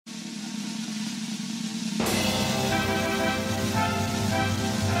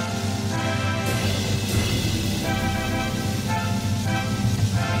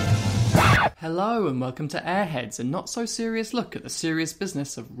Hello and welcome to Airheads, a not-so-serious look at the serious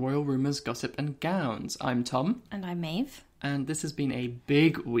business of royal rumours, gossip and gowns. I'm Tom. And I'm Maeve. And this has been a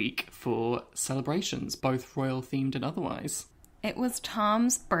big week for celebrations, both royal-themed and otherwise. It was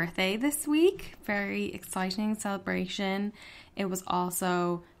Tom's birthday this week. Very exciting celebration. It was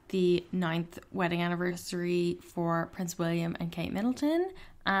also the 9th wedding anniversary for Prince William and Kate Middleton.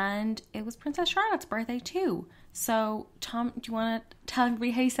 And it was Princess Charlotte's birthday too. So, Tom, do you want to tell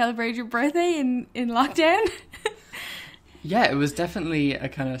everybody how you celebrated your birthday in lockdown? Yeah, it was definitely a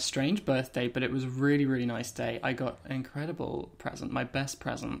kind of strange birthday, but it was a really, really nice day. I got an incredible present. My best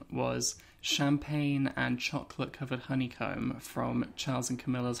present was champagne and chocolate-covered honeycomb from Charles and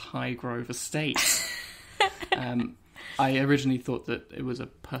Camilla's Highgrove estate. I originally thought that it was a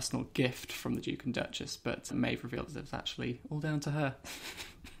personal gift from the Duke and Duchess, but Maeve revealed that it was actually all down to her.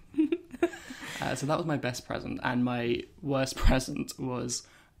 So that was my best present, and my worst present was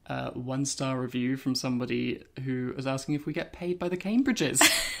a 1-star review from somebody who was asking if we get paid by the Cambridges.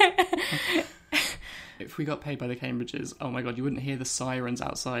 If we got paid by the Cambridges, oh my god, you wouldn't hear the sirens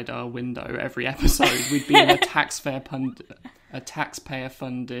outside our window every episode. We'd be in a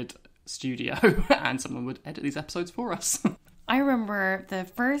taxpayer-funded studio, and someone would edit these episodes for us. I remember the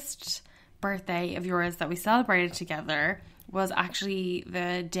first birthday of yours that we celebrated together was actually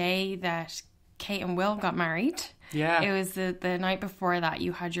the day that Kate and Will got married. Yeah. It was the night before that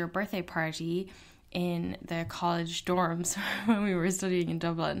you had your birthday party in the college dorms when we were studying in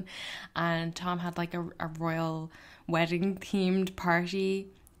Dublin. And Tom had like a royal wedding themed party.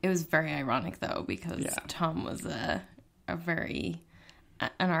 It was very ironic though, because Tom was a very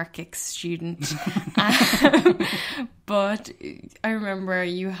anarchic student. But I remember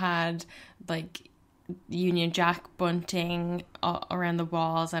you had like Union Jack bunting around the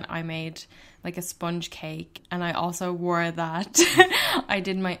walls, and I made like a sponge cake, and I also wore that. I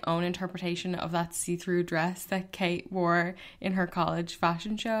did my own interpretation of that see-through dress that Kate wore in her college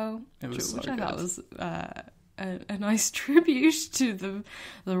fashion show, which I thought was a nice tribute to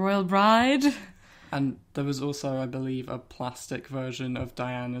the royal bride. And there was also, I believe, a plastic version of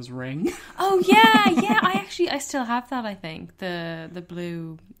Diana's ring. Oh yeah. I still have that. I think the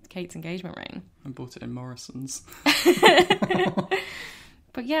blue Kate's engagement ring. I bought it in Morrison's.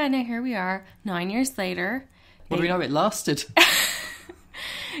 But yeah, now here we are, 9 years later. What do we know? It lasted.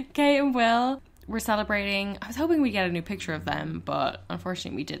 Kate and Will were celebrating. I was hoping we'd get a new picture of them, but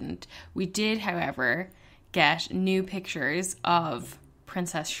unfortunately we didn't. We did, however, get new pictures of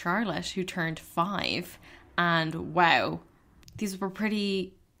Princess Charlotte, who turned 5. And wow, these were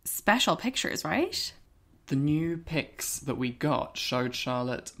pretty special pictures, right? The new pics that we got showed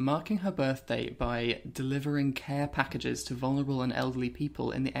Charlotte marking her birthday by delivering care packages to vulnerable and elderly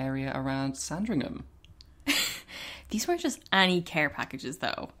people in the area around Sandringham. These weren't just any care packages,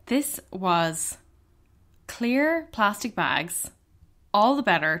 though. This was clear plastic bags, all the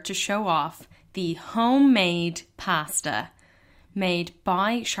better to show off the homemade pasta made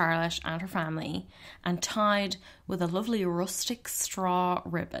by Charlotte and her family and tied with a lovely rustic straw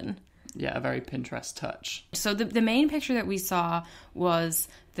ribbon. Yeah, a very Pinterest touch. So the main picture that we saw was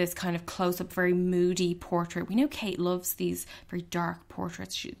this kind of close-up, very moody portrait. We know Kate loves these very dark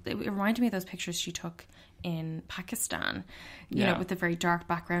portraits. It reminded me of those pictures she took in Pakistan, you know, with the very dark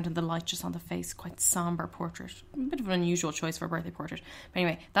background and the light just on the face, quite somber portrait. A bit of an unusual choice for a birthday portrait. But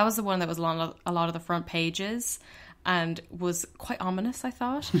anyway, that was the one that was on a lot of the front pages and was quite ominous, I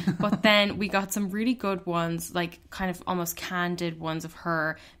thought. But then we got some really good ones, like kind of almost candid ones of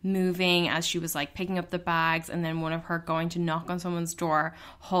her moving as she was like picking up the bags, and then one of her going to knock on someone's door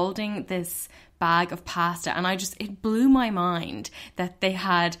holding this bag of pasta. And it blew my mind that they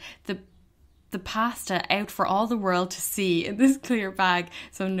had the pasta out for all the world to see in this clear bag,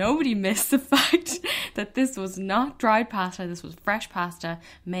 so nobody missed the fact that this was not dried pasta, this was fresh pasta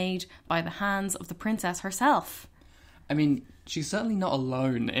made by the hands of the princess herself. I mean, she's certainly not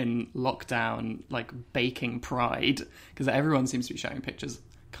alone in lockdown, like, baking pride, because everyone seems to be showing pictures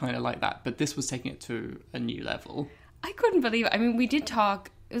kind of like that, but this was taking it to a new level. I couldn't believe it. I mean, we did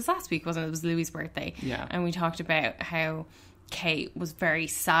talk, it was last week, wasn't it? It was Louis' birthday. Yeah. And we talked about how Kate was very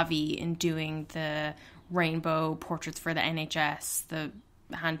savvy in doing the rainbow portraits for the NHS, the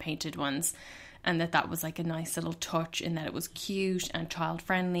hand-painted ones, and that was like a nice little touch in that it was cute and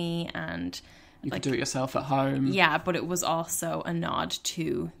child-friendly and you could do it yourself at home. Yeah, but it was also a nod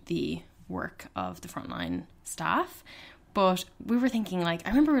to the work of the frontline staff. But we were thinking, like, I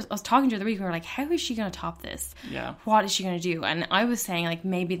remember I was talking to her the week, and we were like, how is she going to top this? Yeah. What is she going to do? And I was saying, like,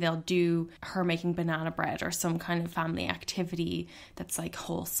 maybe they'll do her making banana bread or some kind of family activity that's, like,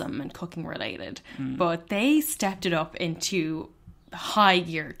 wholesome and cooking related. But they stepped it up into high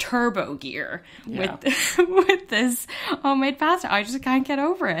gear, turbo gear with this homemade pasta. I just can't get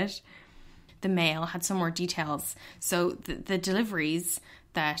over it. The Mail had some more details. So the deliveries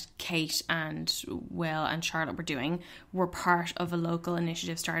that Kate and Will and Charlotte were doing were part of a local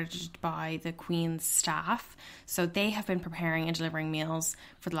initiative started by the Queen's staff. So they have been preparing and delivering meals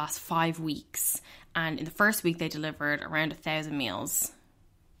for the last 5 weeks. And in the first week, they delivered around 1,000 meals,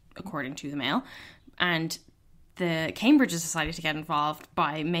 according to the Mail. And the Cambridges decided to get involved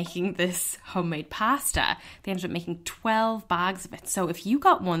by making this homemade pasta. They ended up making 12 bags of it. So if you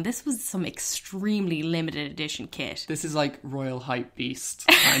got one, this was some extremely limited edition kit. This is like Royal Hype Beast,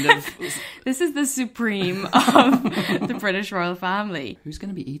 kind of. This is the supreme of the British royal family. Who's going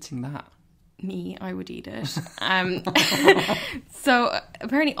to be eating that? Me, I would eat it. So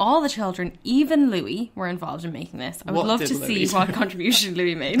apparently all the children, even Louis, were involved in making this. I would love to see what contribution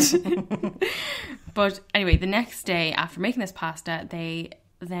Louis made. But anyway, the next day after making this pasta, they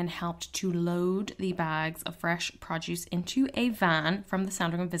then helped to load the bags of fresh produce into a van from the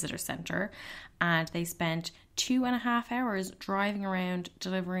Sandringham Visitor Centre, and they spent 2.5 hours driving around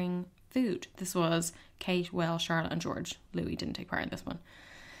delivering food. This was Kate, Will, Charlotte and George. Louis didn't take part in this one.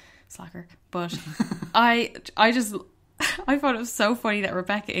 Slacker. But I thought it was so funny that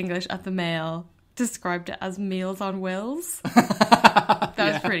Rebecca English at the Mail described it as meals on wheels. That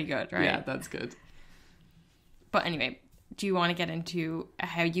was pretty good, right? Yeah, that's good. But anyway, do you want to get into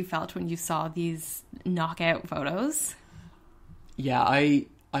how you felt when you saw these knockout photos? Yeah, I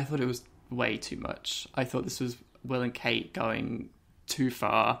thought it was way too much. I thought this was Will and Kate going too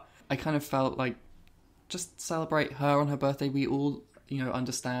far. I kind of felt like, just celebrate her on her birthday. We all,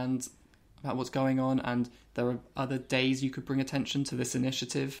 understand about what's going on, and there are other days you could bring attention to this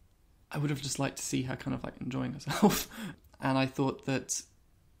initiative. I would have just liked to see her kind of like enjoying herself. And I thought that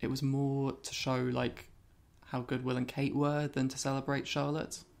it was more to show like how good Will and Kate were than to celebrate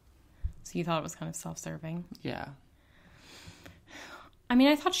Charlotte. So you thought it was kind of self-serving? Yeah. I mean,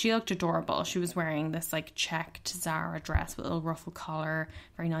 I thought she looked adorable. She was wearing this like checked Zara dress with a little ruffle collar,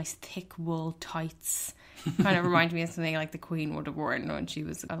 very nice thick wool tights. Kind of reminded me of something like the Queen would have worn when she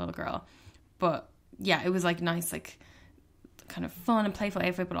was a little girl. But yeah, it was like nice, like kind of fun and playful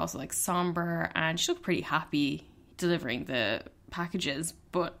outfit, but also like somber. And she looked pretty happy delivering the packages.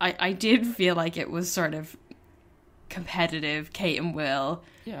 But I did feel like it was sort of competitive, Kate and Will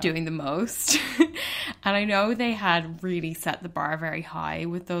doing the most. And I know they had really set the bar very high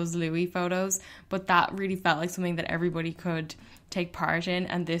with those Louis photos, but that really felt like something that everybody could take part in,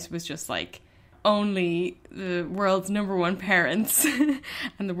 and this was just like only the world's number one parents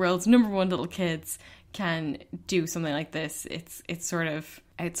and the world's number one little kids can do something like this. It's sort of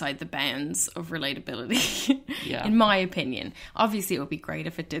outside the bounds of relatability, in my opinion. Obviously, it would be great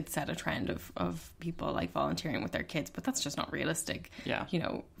if it did set a trend of people like volunteering with their kids, but that's just not realistic. Yeah.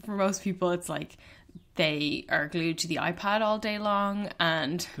 For most people, it's like they are glued to the iPad all day long,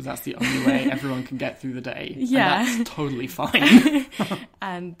 and because that's the only way everyone can get through the day. Yeah, and that's totally fine.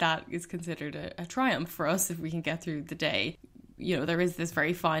 And that is considered a triumph for us if we can get through the day. There is this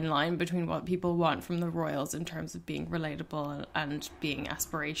very fine line between what people want from the royals in terms of being relatable and being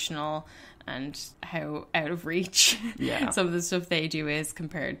aspirational, and how out of reach some of the stuff they do is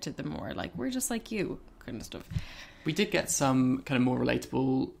compared to the more like, we're just like you kind of stuff. We did get some kind of more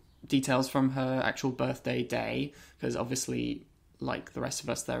relatable details from her actual birthday day, because obviously, like the rest of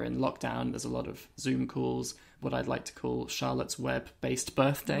us, they're in lockdown. There's a lot of Zoom calls, what I'd like to call Charlotte's Web-based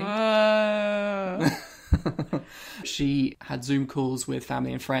birthday. She had Zoom calls with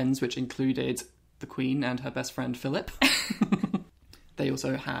family and friends, which included the Queen and her best friend Philip. They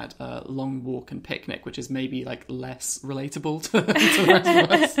also had a long walk and picnic, which is maybe like less relatable to the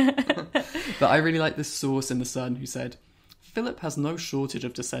rest of us. But I really like this source in The Sun who said, Philip has no shortage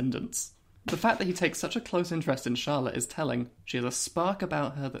of descendants. The fact that he takes such a close interest in Charlotte is telling. She has a spark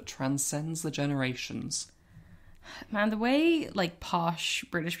about her that transcends the generations. Man, the way like posh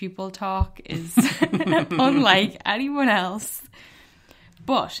British people talk is unlike anyone else.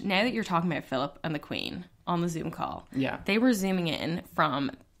 But now that you're talking about Philip and the Queen on the Zoom call, they were zooming in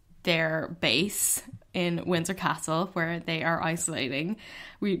from their base in Windsor Castle where they are isolating.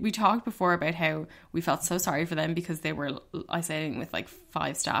 We talked before about how we felt so sorry for them because they were isolating with like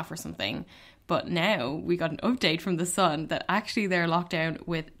 5 staff or something. But now we got an update from The Sun that actually they're locked down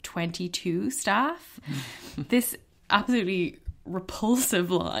with 22 staff. This absolutely repulsive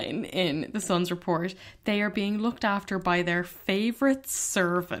line in The Sun's report: they are being looked after by their favourite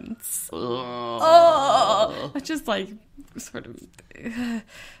servants. Oh, it's just like, sort of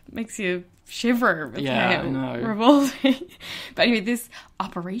makes you shiver with Yeah, how I know. revolting. But anyway, this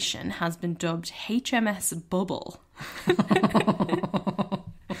operation has been dubbed HMS Bubble.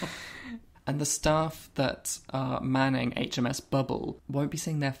 And the staff that are manning HMS Bubble won't be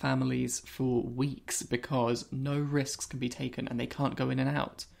seeing their families for weeks because no risks can be taken and they can't go in and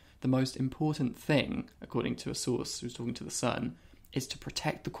out. The most important thing, according to a source who's talking to The Sun, is to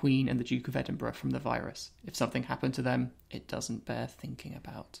protect the Queen and the Duke of Edinburgh from the virus. If something happened to them, it doesn't bear thinking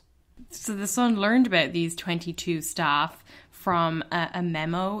about. So The Sun learned about these 22 staff from a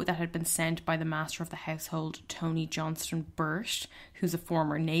memo that had been sent by the Master of the Household, Tony Johnston Burt, who's a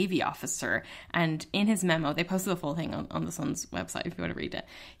former Navy officer. And in his memo, they posted the full thing on The Sun's website if you want to read it.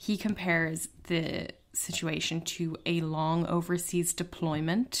 He compares the situation to a long overseas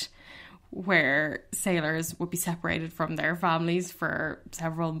deployment where sailors would be separated from their families for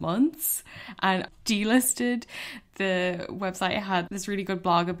several months. And delisted, the website had this really good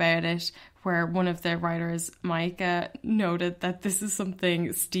blog about it where one of the writers, Micah, noted that this is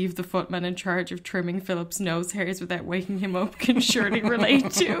something Steve the footman in charge of trimming Philip's nose hairs without waking him up can surely relate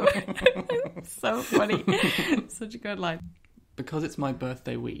to. So funny. Such a good line. Because it's my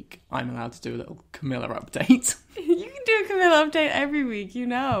birthday week, I'm allowed to do a little Camilla update. You can do a Camilla update every week, you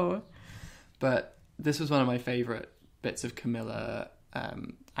know. But this was one of my favourite bits of Camilla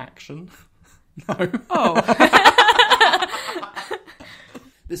action. No. Oh.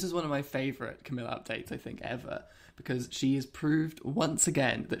 This is one of my favourite Camilla updates, I think, ever, because she has proved once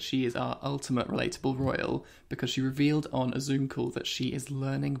again that she is our ultimate relatable royal, because she revealed on a Zoom call that she is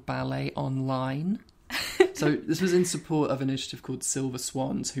learning ballet online. So this was in support of an initiative called Silver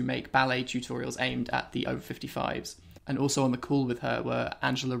Swans, who make ballet tutorials aimed at the over 55s. And also on the call with her were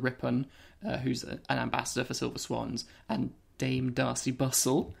Angela Rippon, who's an ambassador for Silver Swans, and Dame Darcy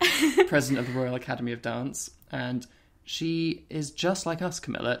Bustle, president of the Royal Academy of Dance. And she is just like us,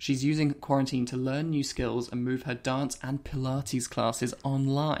 Camilla. She's using quarantine to learn new skills and move her dance and Pilates classes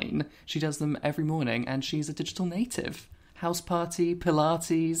online. She does them every morning, and she's a digital native. House party,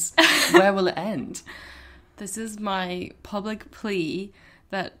 Pilates, where will it end? This is my public plea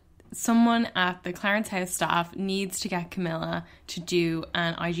that someone at the Clarence House staff needs to get Camilla to do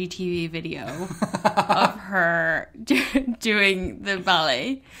an IGTV video of her doing the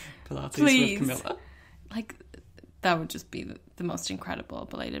ballet. Pilates Please. with Camilla. Like, that would just be the most incredible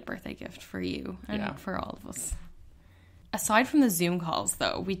belated birthday gift for you and for all of us. Aside from the Zoom calls,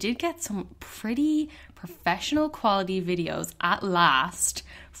 though, we did get some pretty professional quality videos at last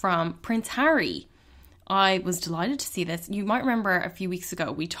from Prince Harry. I was delighted to see this. You might remember a few weeks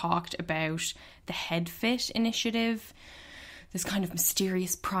ago we talked about the HeadFit initiative, this kind of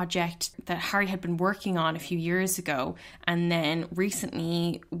mysterious project that Harry had been working on a few years ago. And then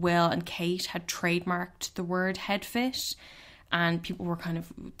recently Will and Kate had trademarked the word HeadFit. And people were kind of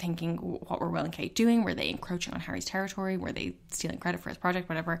thinking, what were Will and Kate doing? Were they encroaching on Harry's territory? Were they stealing credit for his project?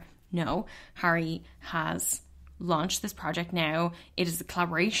 Whatever. No, Harry has launched this project now. It is a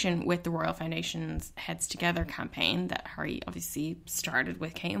collaboration with the Royal Foundation's Heads Together campaign that Harry obviously started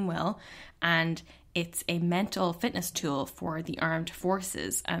with Kate and Will, and it's a mental fitness tool for the armed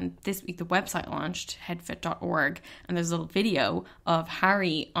forces. And this week the website launched, headfit.org, and there's a little video of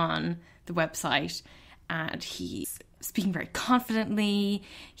Harry on the website, and he's speaking very confidently.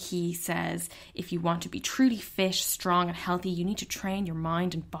 He says, if you want to be truly fit, strong and healthy, you need to train your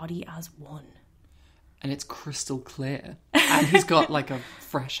mind and body as one. And it's crystal clear. And he's got like a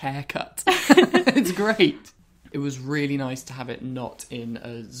fresh haircut. It's great. It was really nice to have it not in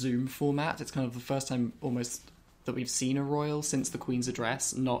a Zoom format. It's kind of the first time almost that we've seen a royal since the Queen's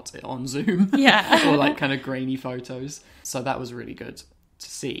address, not on Zoom. Yeah. Or like kind of grainy photos. So that was really good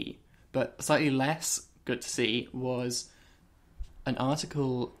to see. But slightly less good to see was an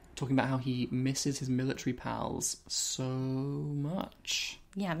article talking about how he misses his military pals so much.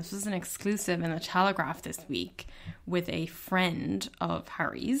 Yeah, this was an exclusive in the Telegraph this week with a friend of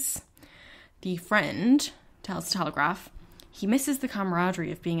Harry's. The friend tells Telegraph he misses the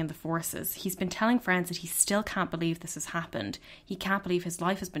camaraderie of being in the forces. He's been telling friends that he still can't believe this has happened. He can't believe his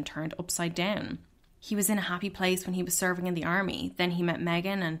life has been turned upside down. He was in a happy place when he was serving in the army. Then he met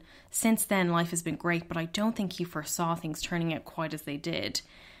Meghan, and since then life has been great, but I don't think he foresaw things turning out quite as they did.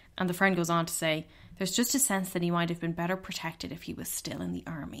 And the friend goes on to say, there's just a sense that he might have been better protected if he was still in the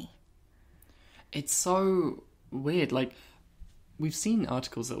army. It's so weird. Like, we've seen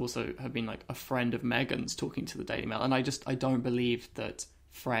articles that also have been like a friend of Meghan's talking to the Daily Mail, and I don't believe that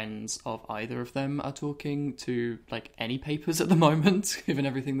friends of either of them are talking to like any papers at the moment, given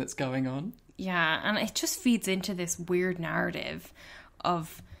everything that's going on. Yeah, and it just feeds into this weird narrative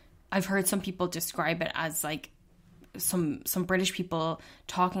of, I've heard some people describe it as like some British people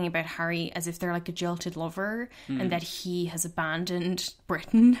talking about Harry as if they're like a jilted lover and that he has abandoned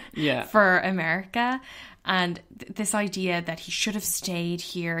Britain for America. And this idea that he should have stayed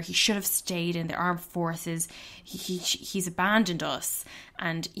here, he should have stayed in the armed forces, he's abandoned us.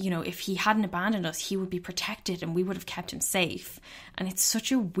 And, you know, if he hadn't abandoned us, he would be protected and we would have kept him safe. And it's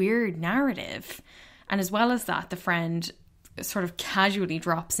such a weird narrative. And as well as that, the friend sort of casually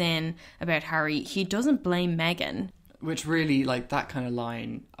drops in about Harry. He doesn't blame Meghan. Which really, like, that kind of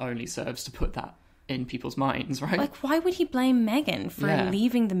line only serves to put that in people's minds, right? Like, why would he blame Meghan for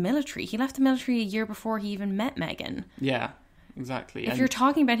leaving the military? He left the military a year before he even met Meghan. Yeah, exactly. If you're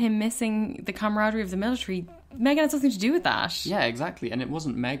talking about him missing the camaraderie of the military, Meghan had something to do with that. Yeah, exactly. And it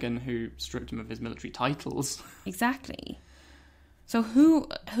wasn't Meghan who stripped him of his military titles. Exactly. So who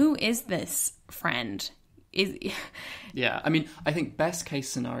is this friend? Yeah, I mean, I think best case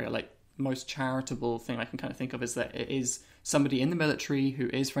scenario, like most charitable thing I can kind of think of is that it is somebody in the military who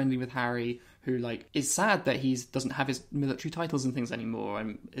is friendly with Harry, who like is sad that he doesn't have his military titles and things anymore,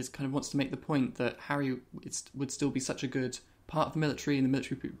 and is kind of wants to make the point that Harry would still be such a good part of the military, and the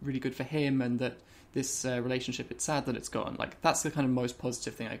military would be really good for him, and that this relationship, it's sad that it's gone. Like, that's the kind of most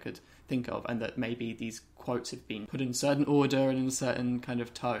positive thing I could think of, and that maybe these quotes have been put in a certain order and in a certain kind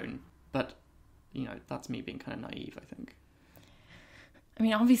of tone. But, you know, that's me being kind of naive, I think. I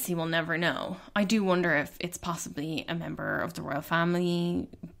mean, obviously we'll never know. I do wonder if it's possibly a member of the royal family,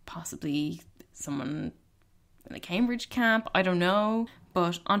 possibly someone in the Cambridge camp, I don't know.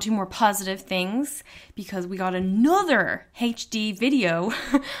 But on to more positive things, because we got another HD video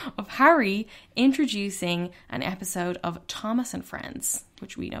of Harry introducing an episode of Thomas and Friends,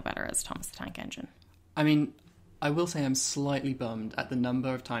 which we know better as Thomas the Tank Engine. I mean, I will say I'm slightly bummed at the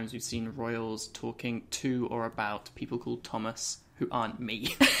number of times we've seen royals talking to or about people called Thomas who aren't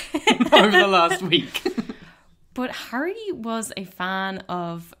me over the last week. But Harry was a fan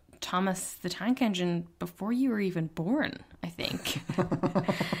of Thomas the Tank Engine before you were even born, I think.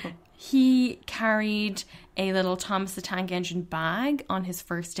 He carried a little Thomas the Tank Engine bag on his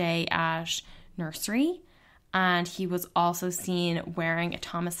first day at nursery, and he was also seen wearing a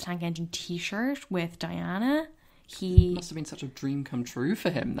Thomas the Tank Engine t-shirt with Diana. He must have been such a dream come true for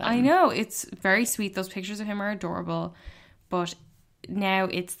him then. I know, it's very sweet. Those pictures of him are adorable. But now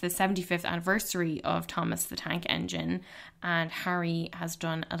it's the 75th anniversary of Thomas the Tank Engine, and Harry has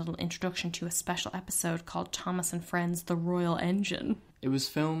done a little introduction to a special episode called Thomas and Friends, The Royal Engine. It was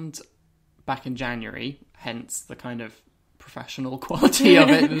filmed back in January, hence the kind of professional quality of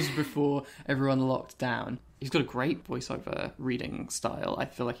it. It was before everyone locked down. He's got a great voiceover reading style. I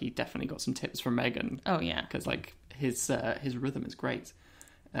feel like he definitely got some tips from Meghan. Oh, yeah. Because, like, his rhythm is great.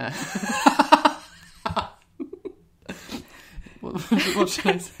 What should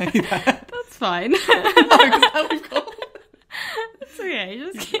I say there? That's fine. No, because now we've got... It's okay,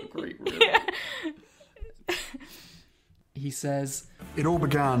 just keep... Great rhythm. Yeah. He says, "It all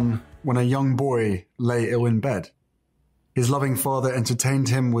began when a young boy lay ill in bed. His loving father entertained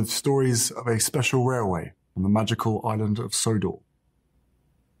him with stories of a special railway on the magical island of Sodor.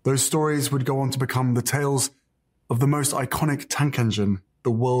 Those stories would go on to become the tales of the most iconic tank engine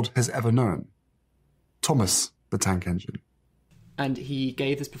the world has ever known. Thomas the Tank Engine." And he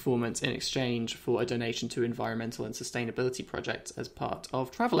gave this performance in exchange for a donation to environmental and sustainability projects as part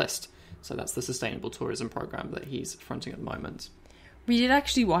of Travelist. So that's the sustainable tourism program that he's fronting at the moment. We did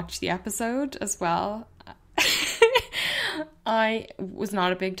actually watch the episode as well. I was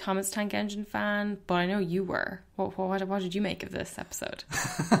not a big Thomas Tank Engine fan, but I know you were. What did you make of this episode?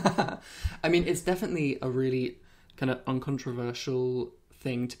 I mean, it's definitely a really kind of uncontroversial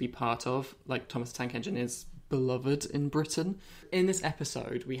thing to be part of. Like, Thomas the Tank Engine is beloved in Britain. In this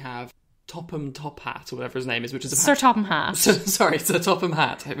episode, we have Topham Top Hat, or whatever his name is, which is Sir Topham Hat. Sir Topham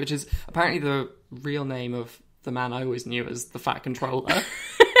Hat, which is apparently the real name of the man I always knew as the Fat Controller.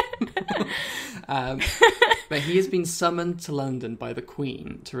 But he has been summoned to London by the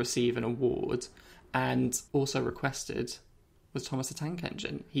Queen to receive an award, and also requested with Thomas the Tank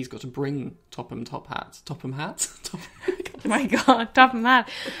Engine. He's got to bring Topham Top Hat. Topham Hat? Oh my god, Topham Hat.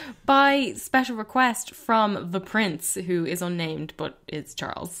 By special request from the Prince, who is unnamed, but is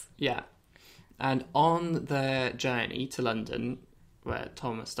Charles. Yeah. And on their journey to London, where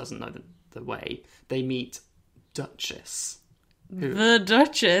Thomas doesn't know the way, they meet Duchess. The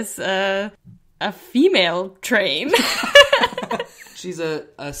Duchess, a female train. She's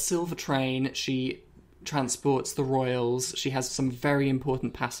a silver train. She transports the royals. She has some very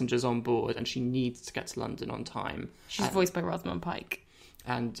important passengers on board, and she needs to get to London on time. She's voiced by Rosamund Pike.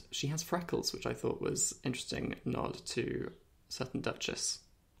 And she has freckles, which I thought was interesting nod to certain Duchess.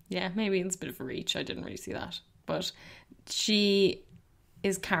 Yeah, maybe it's a bit of a reach. I didn't really see that. but she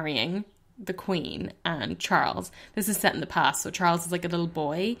is carrying the Queen and Charles. This is set in the past, so Charles is like a little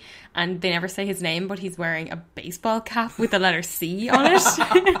boy, and they never say his name, but he's wearing a baseball cap with the letter C on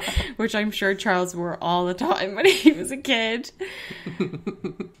it, which I'm sure Charles wore all the time when he was a kid.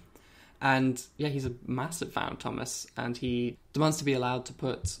 And yeah, he's a massive fan of Thomas, and he demands to be allowed to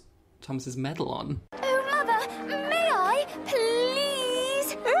put Thomas's medal on. Oh, Mother, may I,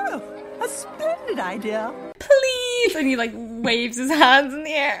 please? Oh, a splendid idea. Please! And he like waves his hands in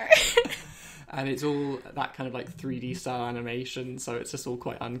the air. And it's all that kind of like 3D style animation, so it's just all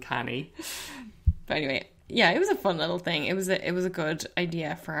quite uncanny. But anyway, yeah, it was a fun little thing. It was a good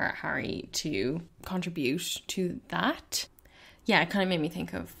idea for Harry to contribute to that. Yeah, it kind of made me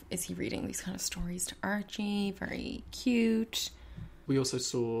think of, is he reading these kind of stories to Archie? Very cute. We also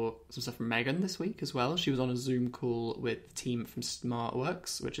saw some stuff from Meghan this week as well. She was on a Zoom call with the team from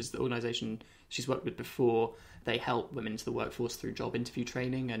SmartWorks, which is the organisation she's worked with before. They help women into the workforce through job interview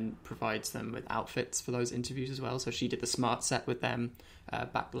training and provides them with outfits for those interviews as well. So she did the Smart set with them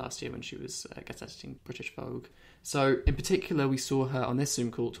back last year when she was guest editing British Vogue. So in particular, we saw her on this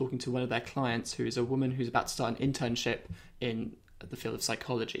Zoom call talking to one of their clients, who is a woman who's about to start an internship in the field of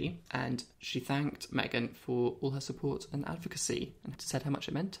psychology. And she thanked Meghan for all her support and advocacy and said how much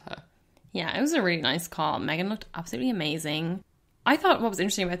it meant to her. Yeah, it was a really nice call. Meghan looked absolutely amazing. I thought what was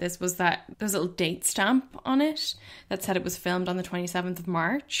interesting about this was that there was a little date stamp on it that said it was filmed on the 27th of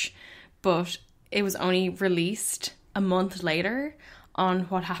March, but it was only released a month later on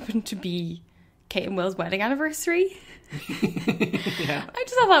what happened to be Kate and Will's wedding anniversary. Yeah. I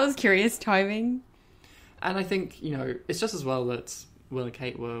just thought that was curious timing. And I think, you know, it's just as well that Will and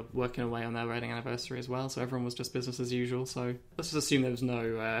Kate were working away on their wedding anniversary as well, so everyone was just business as usual, so let's just assume there was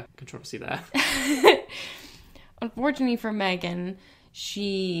no controversy there. Unfortunately for Meghan,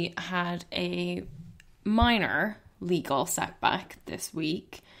 she had a minor legal setback this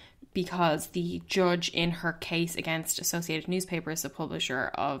week because the judge in her case against Associated Newspapers, the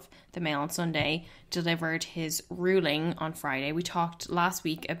publisher of the Mail on Sunday, delivered his ruling on Friday. We talked last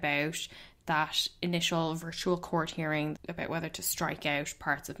week about that initial virtual court hearing about whether to strike out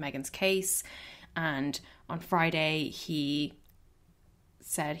parts of Meghan's case, and on Friday he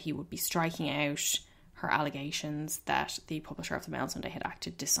said he would be striking out her allegations that the publisher of the Mail on Sunday had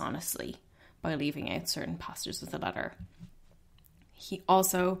acted dishonestly by leaving out certain passages of the letter. He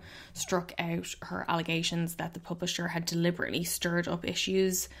also struck out her allegations that the publisher had deliberately stirred up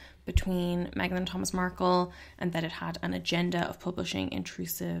issues between Meghan and Thomas Markle, and that it had an agenda of publishing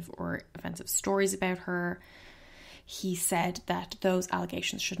intrusive or offensive stories about her. He said that those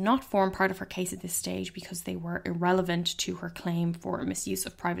allegations should not form part of her case at this stage because they were irrelevant to her claim for misuse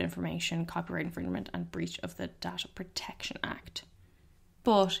of private information, copyright infringement, and breach of the Data Protection Act.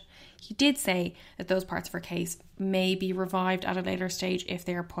 But he did say that those parts of her case may be revived at a later stage if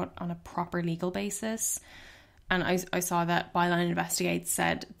they are put on a proper legal basis. And I saw that Byline Investigates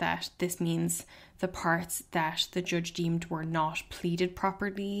said that this means the parts that the judge deemed were not pleaded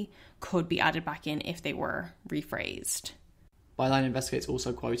properly could be added back in if they were rephrased. Byline Investigates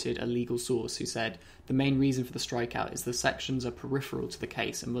also quoted a legal source who said, "The main reason for the strikeout is the sections are peripheral to the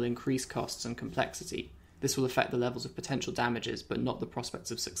case and will increase costs and complexity. This will affect the levels of potential damages, but not the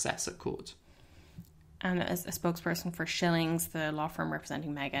prospects of success at court." And as a spokesperson for Schillings, the law firm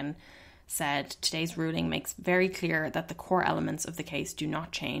representing Meghan, said, "Today's ruling makes very clear that the core elements of the case do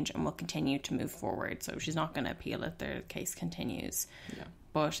not change and will continue to move forward." So she's not going to appeal it, the case continues. Yeah.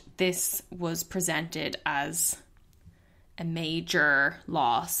 But this was presented as a major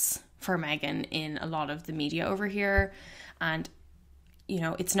loss for Meghan in a lot of the media over here. And, you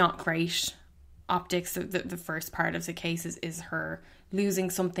know, it's not great optics. The first part of the case is her losing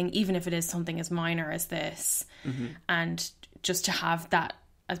something, even if it is something as minor as this. Mm-hmm. And just to have that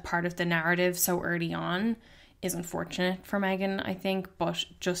as part of the narrative so early on is unfortunate for Meghan, I think. But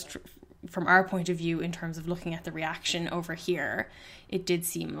just from our point of view, in terms of looking at the reaction over here, it did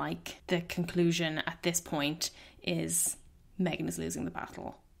seem like the conclusion at this point is Meghan is losing the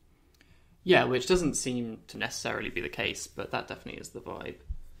battle. Yeah, which doesn't seem to necessarily be the case, but that definitely is the vibe.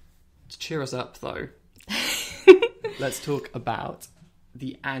 To cheer us up, though, let's talk about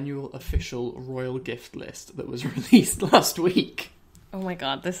the annual official royal gift list that was released last week. Oh my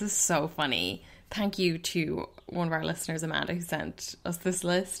god, this is so funny. Thank you to one of our listeners, Amanda, who sent us this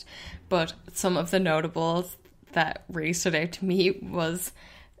list. But some of the notables that really stood out to me was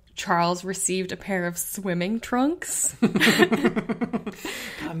Charles received a pair of swimming trunks.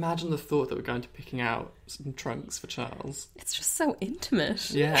 Imagine the thought that we're going to picking out some trunks for Charles. It's just so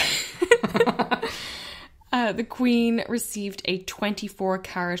intimate. Yeah. The Queen received a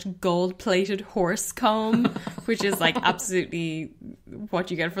 24-carat gold-plated horse comb, which is like absolutely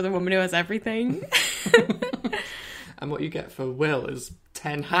what you get for the woman who has everything. And what you get for Will is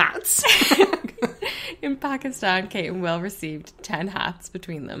 10 hats. In Pakistan, Kate and Will received 10 hats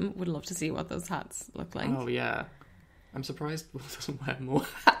between them. Would love to see what those hats look like. Oh, yeah. I'm surprised Will doesn't wear more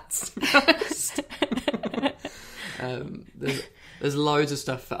hats, to be honest. There's loads of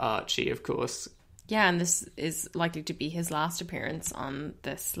stuff for Archie, of course. Yeah, and this is likely to be his last appearance on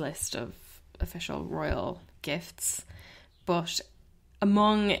this list of official royal gifts. But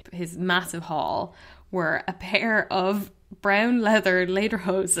among his massive haul were a pair of brown leather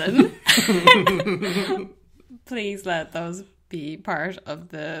lederhosen. Please let those be part of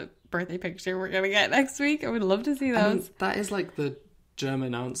the birthday picture we're going to get next week. I would love to see those. I mean, that is like the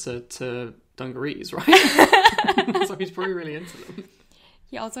German answer to dungarees, right? So he's probably really into them.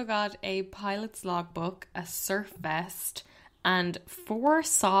 He also got a pilot's logbook, a surf vest, and 4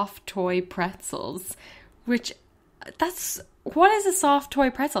 soft toy pretzels, which what is a soft toy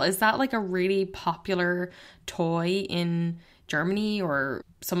pretzel? Is that like a really popular toy in Germany or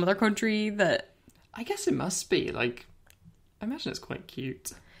some other country that... I guess it must be. Like, I imagine it's quite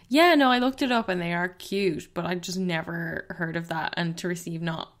cute. Yeah, no, I looked it up and they are cute, but I just never heard of that. And to receive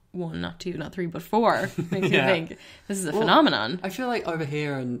not 1, not 2, not 3, but 4 makes me think this is a phenomenon. I feel like over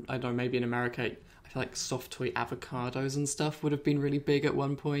here, and I don't know, maybe in America, I feel like soft toy avocados and stuff would have been really big at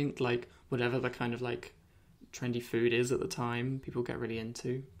one point. Like, whatever the kind of like trendy food is at the time, people get really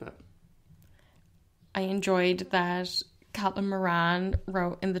into. But I enjoyed that Caitlin Moran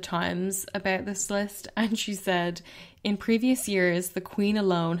wrote in the Times about this list, and she said, in previous years, the Queen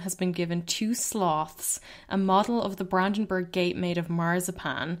alone has been given 2 sloths, a model of the Brandenburg Gate made of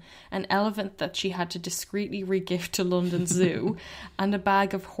marzipan, an elephant that she had to discreetly regift to London Zoo, and a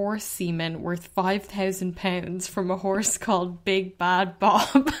bag of horse semen worth £5,000 from a horse called Big Bad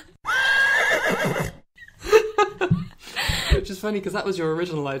Bob. Which is funny because that was your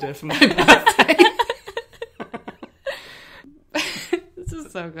original idea for my birthday. This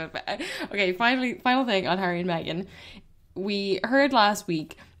is so good. But, okay, final thing on Harry and Meghan. We heard last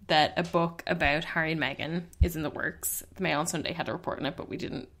week that a book about Harry and Meghan is in the works. The Mail on Sunday had a report on it, but we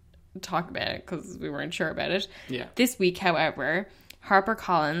didn't talk about it because we weren't sure about it. Yeah. This week, however,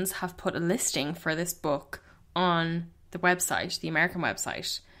 HarperCollins have put a listing for this book on the website, the American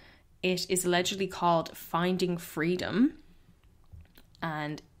website. It is allegedly called Finding Freedom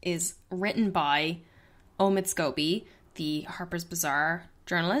and is written by Omid Scobie, the Harper's Bazaar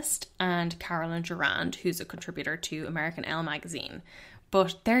journalist, and Carolyn Durand, who's a contributor to American Elle magazine.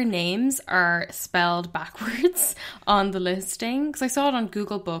 But their names are spelled backwards on the listing. Because I saw it on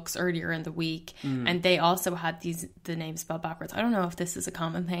Google Books earlier in the week, and they also had the names spelled backwards. I don't know if this is a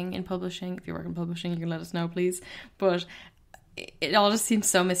common thing in publishing. If you work in publishing, you can let us know, please. But it all just seems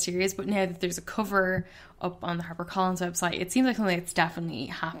so mysterious. But now that there's a cover up on the HarperCollins website, it seems like something that's definitely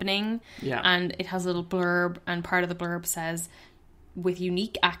happening. Yeah. And it has a little blurb, and part of the blurb says, with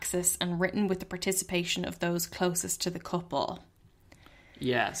unique access and written with the participation of those closest to the couple.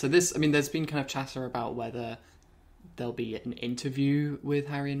 Yeah, so this, I mean, there's been kind of chatter about whether there'll be an interview with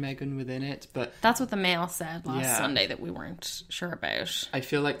Harry and Meghan within it, but... That's what the Mail said last Sunday that we weren't sure about. I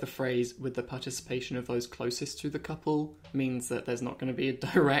feel like the phrase, with the participation of those closest to the couple, means that there's not going to be a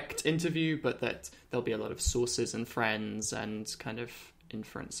direct interview, but that there'll be a lot of sources and friends and kind of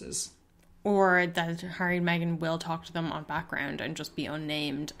inferences. Or that Harry and Meghan will talk to them on background and just be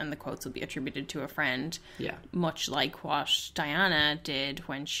unnamed, and the quotes will be attributed to a friend. Yeah. Much like what Diana did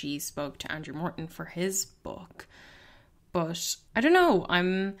when she spoke to Andrew Morton for his book. But I don't know.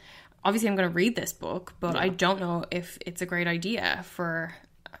 I'm going to read this book, but I don't know if it's a great idea for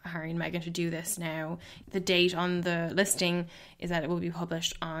Harry and Meghan to do this now. The date on the listing is that it will be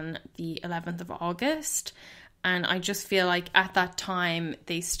published on the 11th of August. And I just feel like at that time,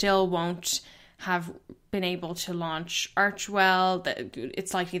 they still won't have been able to launch Archewell.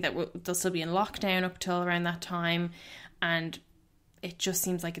 It's likely that they'll still be in lockdown up till around that time. And it just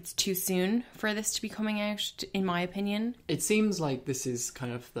seems like it's too soon for this to be coming out, in my opinion. It seems like this is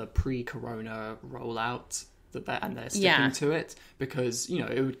kind of the pre-corona rollout and they're sticking to it. Because, you know,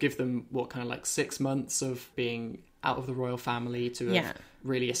 it would give them, kind of like 6 months of being out of the royal family to have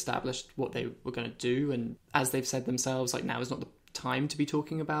really established what they were going to do. And as they've said themselves, like, now is not the time to be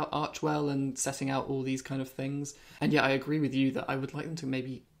talking about Archewell and setting out all these kind of things. And yeah, I agree with you that I would like them to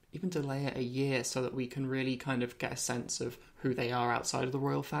maybe even delay it a year so that we can really kind of get a sense of who they are outside of the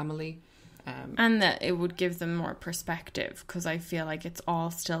royal family. And that it would give them more perspective, because I feel like it's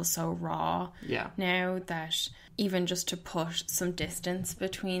all still so raw now that even just to put some distance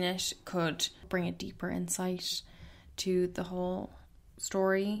between it could bring a deeper insight to the whole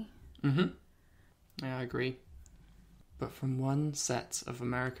story. Yeah, I agree. But from one set of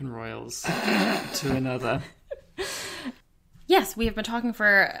American royals to another. Yes, we have been talking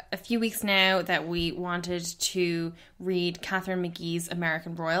for a few weeks now that we wanted to read Katharine McGee's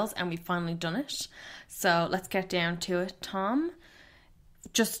American Royals, and we've finally done it. So let's get down to it, Tom.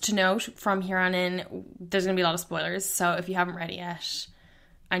 Just to note, from here on in, there's going to be a lot of spoilers. So if you haven't read it yet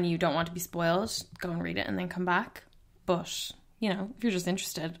and you don't want to be spoiled, go and read it and then come back. But, you know, if you're just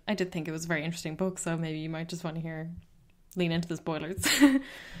interested, I did think it was a very interesting book, so maybe you might just want to lean into the spoilers.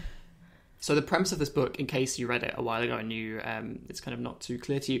 So the premise of this book, in case you read it a while ago and it's kind of not too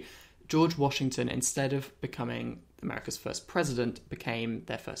clear to you, George Washington, instead of becoming America's first president, became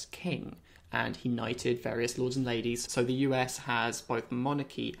their first king, and he knighted various lords and ladies. So the US has both a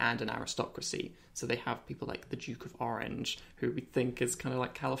monarchy and an aristocracy. So they have people like the Duke of Orange, who we think is kind of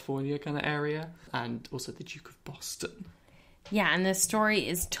like California kind of area, and also the Duke of Boston. Yeah, and the story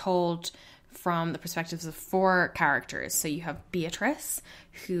is told from the perspectives of 4 characters. So you have Beatrice,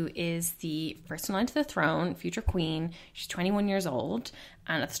 who is the first in line to the throne, future queen. She's 21 years old,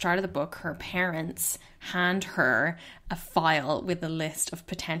 and at the start of the book, her parents hand her a file with a list of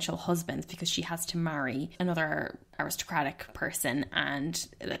potential husbands because she has to marry another aristocratic person, and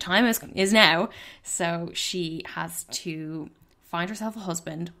the time is now, so she has to find herself a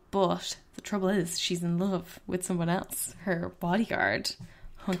husband. But the trouble is, she's in love with someone else, her bodyguard,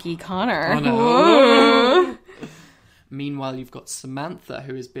 Hunky Connor. Oh, no. Meanwhile, you've got Samantha,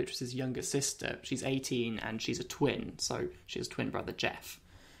 who is Beatrice's younger sister. She's 18 and she's a twin, so she has twin brother Jeff.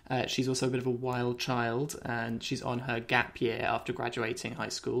 She's also a bit of a wild child, and she's on her gap year after graduating high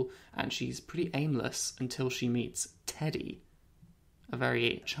school, and she's pretty aimless until she meets Teddy, a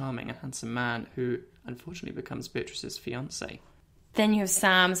very charming and handsome man who unfortunately becomes Beatrice's fiancé. Then you have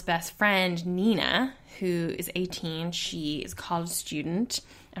Sam's best friend, Nina, who is 18. She is a college student,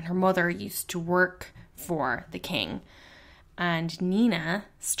 and her mother used to work for the king. And Nina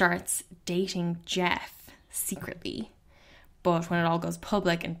starts dating Jeff secretly. But when it all goes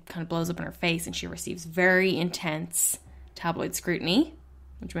public and kind of blows up in her face, and she receives very intense tabloid scrutiny,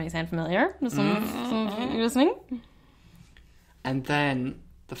 which may sound familiar to some of you listening. And then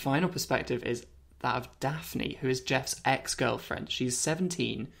the final perspective is that of Daphne, who is Jeff's ex-girlfriend. She's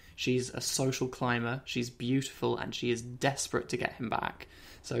 17, she's a social climber, she's beautiful, and she is desperate to get him back.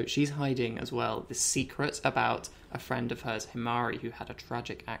 So she's hiding as well this secret about a friend of hers, Himari, who had a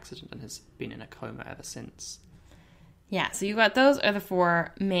tragic accident and has been in a coma ever since. Yeah, so you've got those are the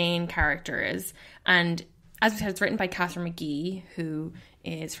 4 main characters. And as we said, it's written by Katharine McGee, who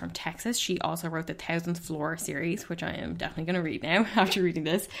is from Texas. She also wrote the 1000th Floor series, which I am definitely going to read now after reading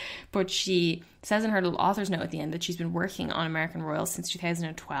this. But she says in her little author's note at the end that she's been working on American Royals since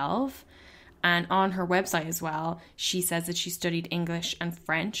 2012. And on her website as well, she says that she studied English and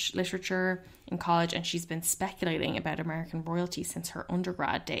French literature in college, and she's been speculating about American royalty since her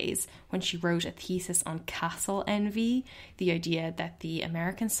undergrad days when she wrote a thesis on castle envy, the idea that the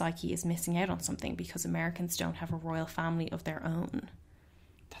American psyche is missing out on something because Americans don't have a royal family of their own.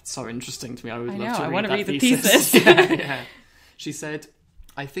 That's so interesting to me. I would love to I read want to that read the thesis. thesis. Yeah. She said,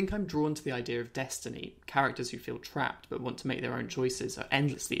 I think I'm drawn to the idea of destiny. Characters who feel trapped but want to make their own choices are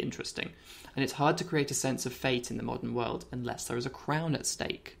endlessly interesting. And it's hard to create a sense of fate in the modern world unless there is a crown at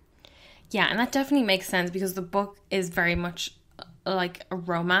stake. Yeah, and that definitely makes sense because the book is very much like a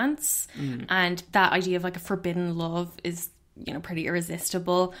romance. And that idea of like a forbidden love is, you know, pretty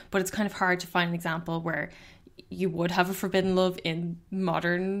irresistible. But it's kind of hard to find an example where you would have a forbidden love in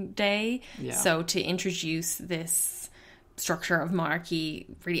modern day. Yeah. So to introduce this structure of monarchy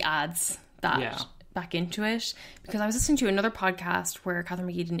really adds that back into it. Because I was listening to another podcast where Katharine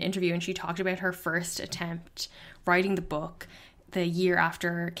McGee did an interview, and she talked about her first attempt writing the book the year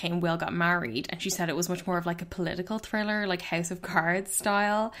after Kate and Will got married, and she said it was much more of like a political thriller, like House of Cards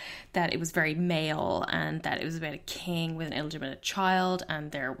style, that it was very male, and that it was about a king with an illegitimate child,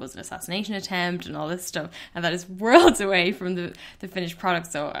 and there was an assassination attempt and all this stuff, and that is worlds away from the finished product.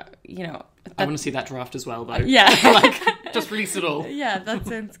 So you know, I want to see that draft as well, though. Yeah. Like, just release it all. Yeah, that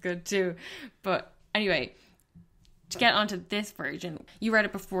sounds good too. But anyway, to get onto this version, you read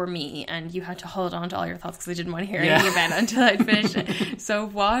it before me, and you had to hold on to all your thoughts because I didn't want to hear anything about it until I'd finished it. So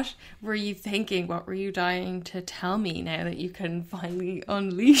what were you thinking? What were you dying to tell me now that you can finally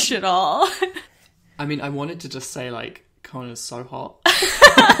unleash it all? I mean, I wanted to just say, like, Connor's so hot.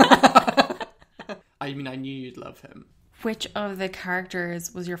 I mean, I knew you'd love him. Which of the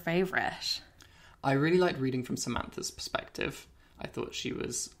characters was your favourite? I really liked reading from Samantha's perspective. I thought she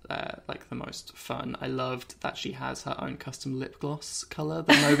was like the most fun. I loved that she has her own custom lip gloss colour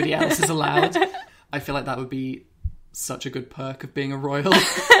that nobody else is allowed. I feel like that would be such a good perk of being a royal.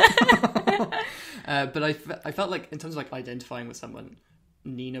 But I felt like in terms of like identifying with someone,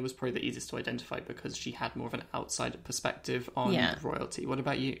 Nina was probably the easiest to identify because she had more of an outsider perspective on royalty. What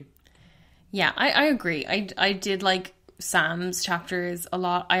about you? Yeah, I agree. I did like Sam's chapters a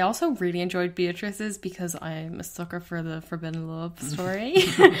lot. I also really enjoyed Beatrice's because I'm a sucker for the forbidden love story.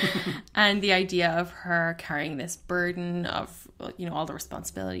 And the idea of her carrying this burden of, you know, all the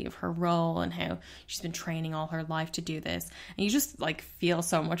responsibility of her role and how she's been training all her life to do this. And you just like feel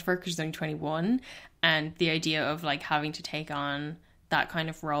so much for her because she's only 21. And the idea of like having to take on that kind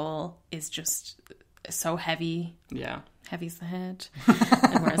of role is just so heavy. Yeah. Heavy's the head.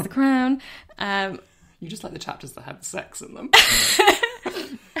 And wears the crown. You just like the chapters that had sex in them.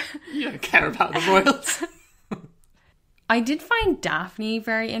 You don't care about the royals. I did find Daphne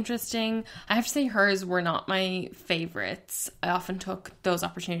very interesting. I have to say hers were not my favourites. I often took those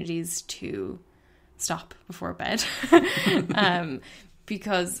opportunities to stop before bed.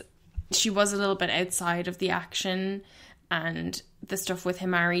 Because she was a little bit outside of the action, and the stuff with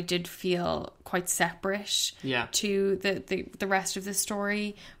Himari did feel quite separate to the rest of the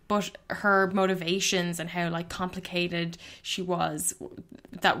story. But her motivations and how like complicated she was,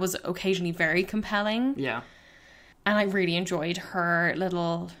 that was occasionally very compelling. Yeah. And I really enjoyed her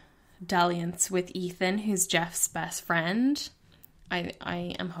little dalliance with Ethan, who's Jeff's best friend.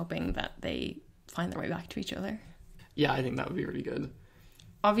 I am hoping that they find their way back to each other. Yeah, I think that would be really good.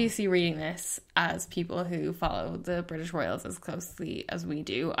 Obviously, reading this as people who follow the British royals as closely as we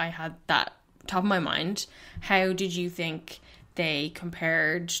do, I had that top of my mind. How did you think they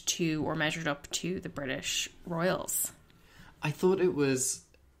compared to or measured up to the British royals? I thought it was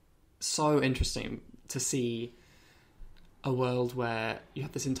so interesting to see a world where you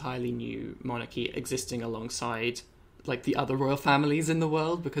have this entirely new monarchy existing alongside like the other royal families in the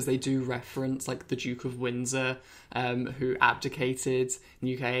world, because they do reference like the Duke of Windsor, who abdicated in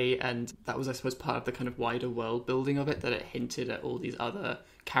the UK, and that was, I suppose, part of the kind of wider world building of it, that it hinted at all these other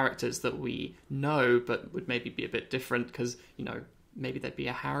characters that we know but would maybe be a bit different, because, you know, maybe there'd be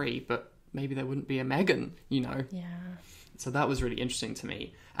a Harry but maybe there wouldn't be a Meghan, you know. So that was really interesting to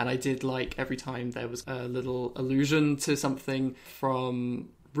me. And I did like every time there was a little allusion to something from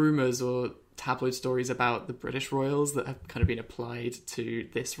rumours or tabloid stories about the British royals that have kind of been applied to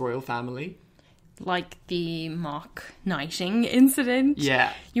this royal family. Like the mock knighting incident.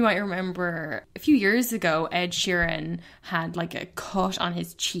 Yeah. You might remember a few years ago, Ed Sheeran had like a cut on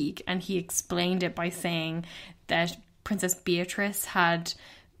his cheek, and he explained it by saying that Princess Beatrice had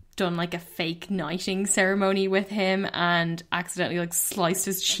done like a fake knighting ceremony with him and accidentally like sliced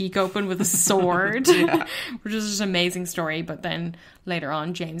his cheek open with a sword. Which is just an amazing story. But then later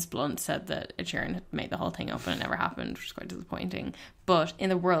on, James Blunt said that Ed Sheeran had made the whole thing up and it never happened, which is quite disappointing. But in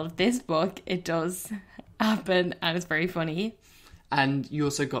the world of this book, it does happen, and it's very funny. And you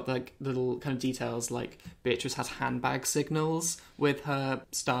also got like little kind of details, like Beatrice has handbag signals with her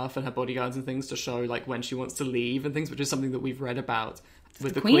staff and her bodyguards and things to show like when she wants to leave and things, which is something that we've read about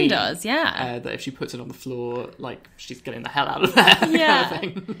with the Queen does, that if she puts it on the floor, like she's getting the hell out of there. Yeah.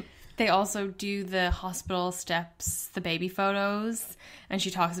 Kind of thing. They also do the hospital steps, the baby photos, and she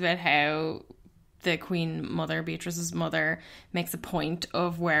talks about how the Queen mother, Beatrice's mother, makes a point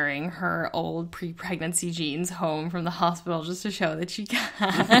of wearing her old pre-pregnancy jeans home from the hospital just to show that she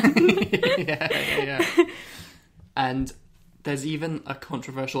can. Yeah. And there's even a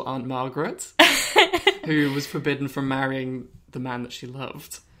controversial Aunt Margaret who was forbidden from marrying the man that she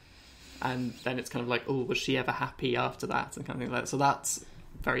loved. And then it's kind of like, oh, was she ever happy after that? And kind of like that. So that's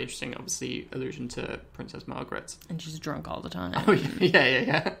very interesting, obviously, allusion to Princess Margaret. And she's drunk all the time. Oh,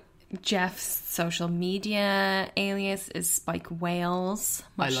 yeah. Jeff's social media alias is Spike Wales.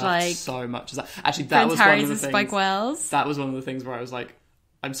 Much I love so much of that. Actually, that Prince was Harry's one of the things. Spike Wales. That was one of the things where I was like,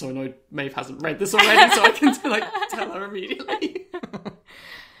 I'm so annoyed Maeve hasn't read this already, so I can like tell her immediately.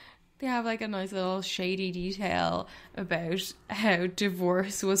 They have like a nice little shady detail about how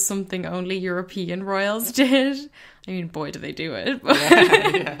divorce was something only European royals did. I mean, boy, do they do it.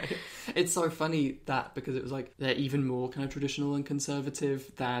 Yeah. It's so funny that, because it was like they're even more kind of traditional and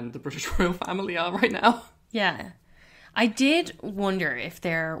conservative than the British royal family are right now. Yeah. I did wonder if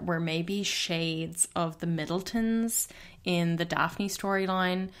there were maybe shades of the Middletons in the Daphne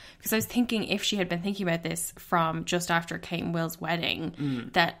storyline, because I was thinking if she had been thinking about this from just after Kate and Will's wedding,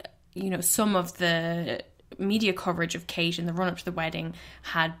 that, you know, some of the media coverage of Kate in the run-up to the wedding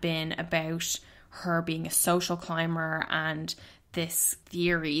had been about her being a social climber and this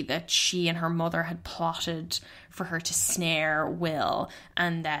theory that she and her mother had plotted for her to snare Will,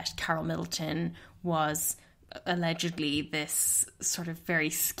 and that Carol Middleton was allegedly this sort of very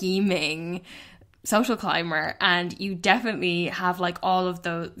scheming social climber. And you definitely have like all of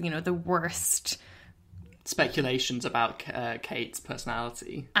the, you know, the worst speculations about Kate's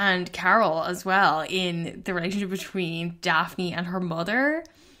personality and Carol as well in the relationship between Daphne and her mother.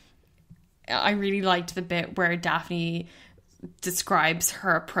 I really liked the bit where Daphne describes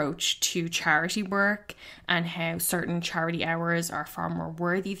her approach to charity work and how certain charity hours are far more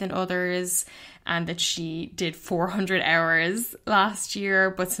worthy than others, and that she did 400 hours last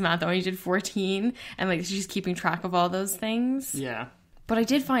year but Samantha only did 14, and like she's keeping track of all those things. Yeah. But I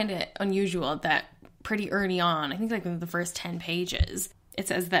did find it unusual that pretty early on, I think like in the first 10 pages, it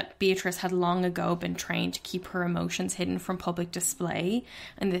says that Beatrice had long ago been trained to keep her emotions hidden from public display,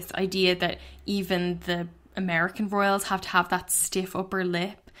 and this idea that even the American royals have to have that stiff upper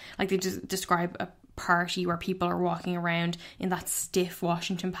lip. Like they just describe a party where people are walking around in that stiff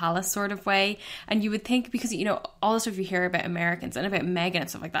Washington Palace sort of way. And you would think, because, you know, all the stuff you hear about Americans and about Meghan and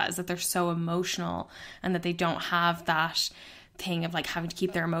stuff like that is that they're so emotional and that they don't have that thing of like having to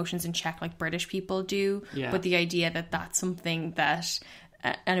keep their emotions in check like British people do. Yeah. But the idea that that's something that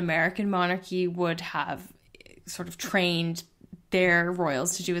an American monarchy would have sort of trained their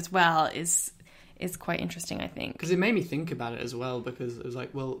royals to do as well is quite interesting, I think. Because it made me think about it as well, because it was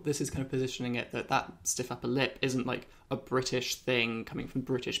like, well, this is kind of positioning it that stiff upper lip isn't like a British thing coming from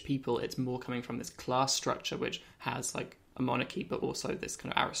British people. It's more coming from this class structure, which has like a monarchy, but also this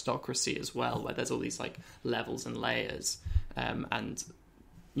kind of aristocracy as well, where there's all these like levels and layers. And,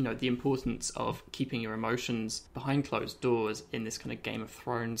 you know, the importance of keeping your emotions behind closed doors in this kind of Game of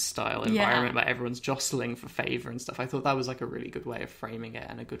Thrones style environment where everyone's jostling for favour and stuff. I thought that was like a really good way of framing it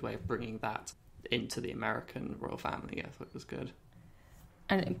and a good way of bringing that into the American royal family. I thought it was good.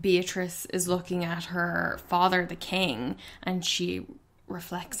 And Beatrice is looking at her father, the king, and she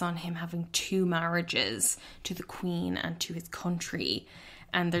reflects on him having 2 marriages, to the Queen and to his country.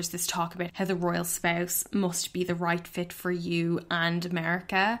 And there's this talk about how the royal spouse must be the right fit for you and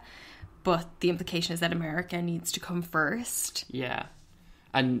America, but the implication is that America needs to come first. Yeah.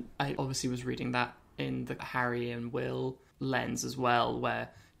 And I obviously was reading that in the Harry and Will lens as well, where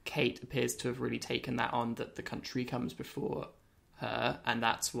Kate appears to have really taken that on, that the country comes before her, and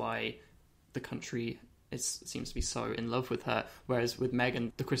that's why the country seems to be so in love with her. Whereas with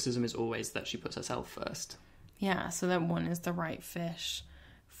Meghan, the criticism is always that she puts herself first. Yeah, so that one is the right fit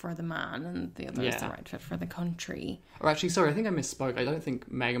for the man and the other is the right fit for the country. Or actually, sorry, I think I misspoke. I don't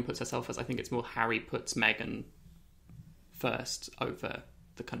think Meghan puts herself first. I think it's more Harry puts Meghan first over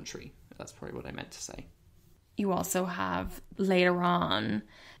the country. That's probably what I meant to say. You also have later on,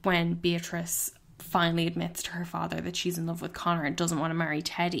 when Beatrice finally admits to her father that she's in love with Connor and doesn't want to marry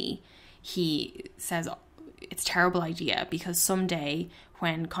Teddy, he says it's a terrible idea because someday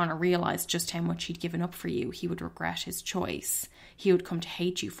when Connor realised just how much he'd given up for you, he would regret his choice. He would come to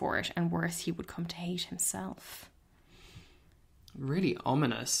hate you for it, and worse, he would come to hate himself. Really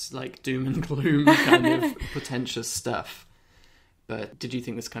ominous, like doom and gloom kind of pretentious stuff. But did you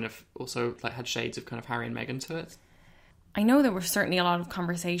think this kind of also like had shades of kind of Harry and Meghan to it? I know there were certainly a lot of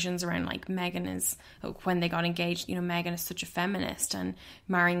conversations around like Meghan is, when they got engaged, you know, Meghan is such a feminist and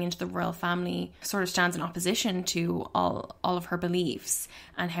marrying into the royal family sort of stands in opposition to all of her beliefs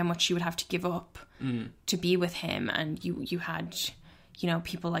and how much she would have to give up to be with him. And you had, you know,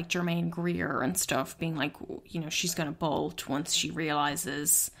 people like Germaine Greer and stuff being like, you know, she's going to bolt once she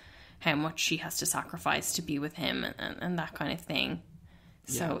realises how much she has to sacrifice to be with him and that kind of thing.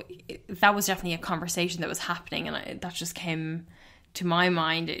 So that was definitely a conversation that was happening, and that just came to my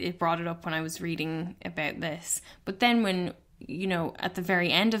mind. It brought it up when I was reading about this. But then when, you know, at the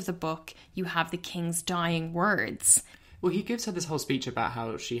very end of the book, you have the king's dying words. Well, he gives her this whole speech about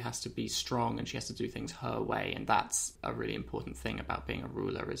how she has to be strong and she has to do things her way, and that's a really important thing about being a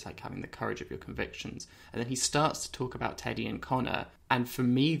ruler, is like having the courage of your convictions. And then he starts to talk about Teddy and Connor, and for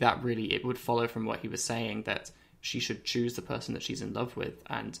me that really, it would follow from what he was saying, that she should choose the person that she's in love with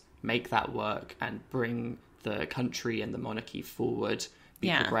and make that work and bring the country and the monarchy forward,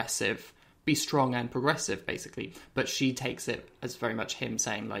 be progressive, be strong and progressive, basically. But she takes it as very much him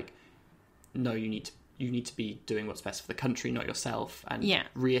saying, like, no, you need to be doing what's best for the country, not yourself, and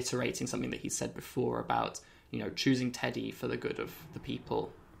reiterating something that he said before about, you know, choosing Teddy for the good of the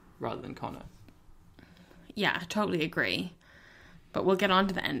people rather than Connor. Yeah, I totally agree. But we'll get on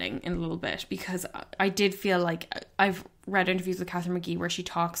to the ending in a little bit, because I did feel like I've read interviews with Katharine McGee where she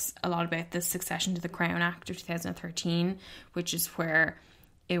talks a lot about the Succession to the Crown Act of 2013, which is where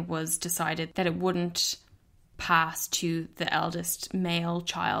it was decided that it wouldn't pass to the eldest male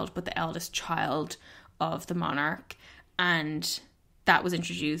child, but the eldest child of the monarch. And that was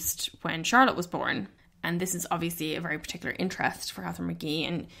introduced when Charlotte was born. And this is obviously a very particular interest for Katharine McGee.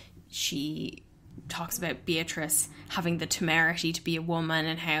 And she talks about Beatrice having the temerity to be a woman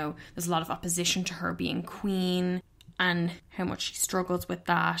and how there's a lot of opposition to her being queen and how much she struggles with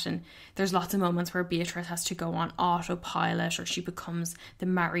that. And there's lots of moments where Beatrice has to go on autopilot, or she becomes the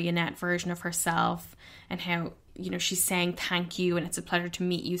marionette version of herself, and how, you know, she's saying thank you and it's a pleasure to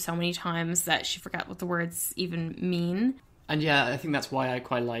meet you so many times that she forgot what the words even mean. And yeah, I think that's why I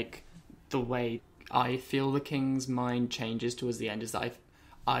quite like the way I feel the king's mind changes towards the end, is that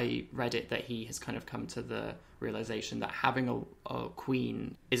I read it that he has kind of come to the realization that having a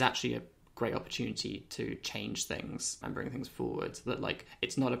queen is actually a great opportunity to change things and bring things forward. That, like,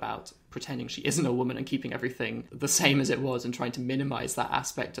 it's not about pretending she isn't a woman and keeping everything the same as it was and trying to minimize that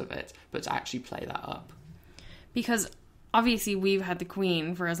aspect of it, but to actually play that up. Because obviously we've had the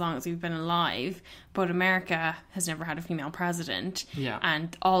Queen for as long as we've been alive, but America has never had a female president. Yeah.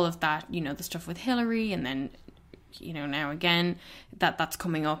 And all of that, you know, the stuff with Hillary, and then, you know, now again, that's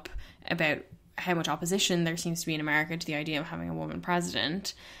coming up about how much opposition there seems to be in America to the idea of having a woman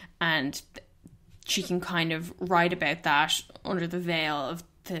president. And she can kind of write about that under the veil of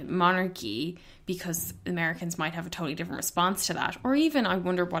the monarchy, because Americans might have a totally different response to that. Or even, I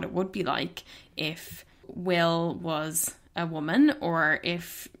wonder what it would be like if Will was a woman, or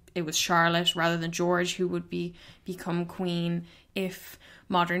if it was Charlotte rather than George who would become queen, if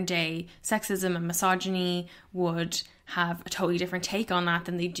modern day sexism and misogyny would have a totally different take on that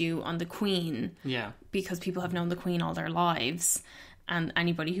than they do on the Queen. Yeah. Because people have known the Queen all their lives, and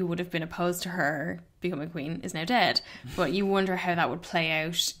anybody who would have been opposed to her becoming queen is now dead. But you wonder how that would play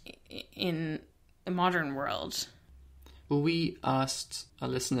out in the modern world. Well, we asked our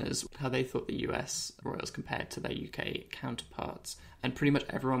listeners how they thought the US royals compared to their UK counterparts, and pretty much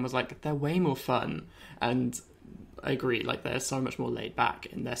everyone was like, they're way more fun. And I agree, like, they're so much more laid back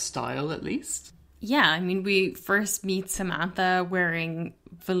in their style, at least. Yeah, I mean, we first meet Samantha wearing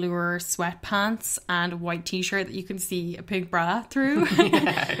velour sweatpants and a white t-shirt that you can see a pink bra through,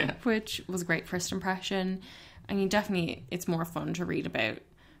 yeah. Which was a great first impression. I mean, definitely it's more fun to read about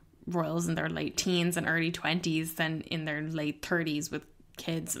royals in their late teens and early 20s than in their late 30s with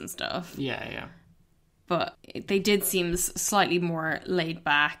kids and stuff. Yeah, yeah. But they did seem slightly more laid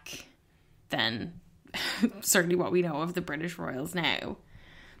back than certainly what we know of the British royals now.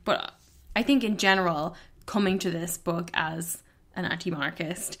 But I think in general, coming to this book as an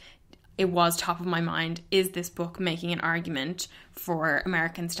anti-monarchist, it was top of my mind. Is this book making an argument for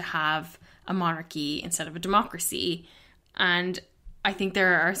Americans to have a monarchy instead of a democracy? And I think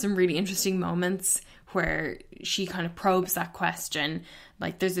there are some really interesting moments where she kind of probes that question.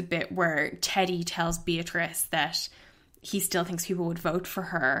 Like, there's a bit where Teddy tells Beatrice that he still thinks people would vote for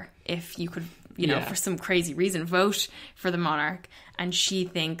her if you could, you know, for some crazy reason, vote for the monarch. And she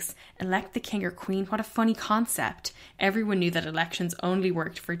thinks, elect the king or queen, what a funny concept. Everyone knew that elections only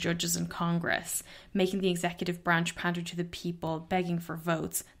worked for judges and Congress. Making the executive branch pander to the people, begging for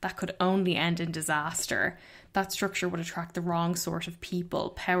votes, that could only end in disaster. That structure would attract the wrong sort of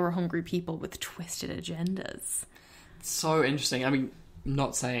people, power-hungry people with twisted agendas. So interesting. I mean, I'm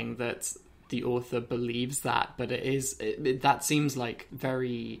not saying that the author believes that, but that seems like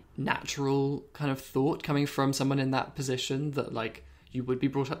very natural kind of thought coming from someone in that position, that, like, you would be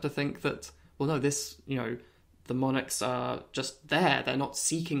brought up to think that, well, no, this, you know, the monarchs are just there. They're not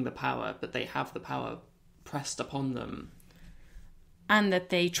seeking the power, but they have the power pressed upon them. And that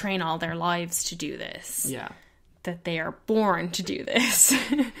they train all their lives to do this. Yeah. That they are born to do this.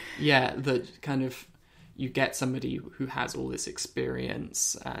 Yeah, that kind of, you get somebody who has all this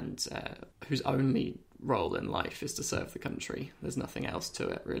experience and whose only role in life is to serve the country. There's nothing else to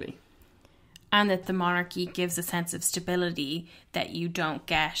it, really. And that the monarchy gives a sense of stability that you don't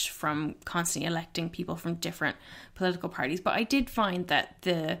get from constantly electing people from different political parties. But I did find that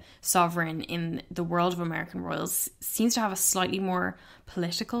the sovereign in the world of American royals seems to have a slightly more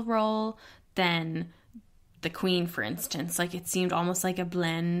political role than the Queen, for instance. Like, it seemed almost like a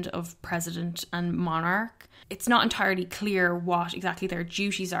blend of president and monarch. It's not entirely clear what exactly their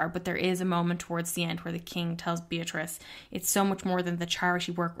duties are, but there is a moment towards the end where the king tells Beatrice it's so much more than the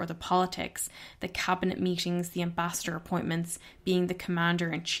charity work or the politics, the cabinet meetings, the ambassador appointments, being the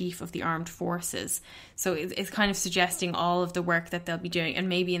commander-in-chief of the armed forces. So it's kind of suggesting all of the work that they'll be doing. And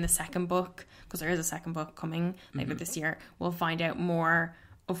maybe in the second book, because there is a second book coming later this year, we'll find out more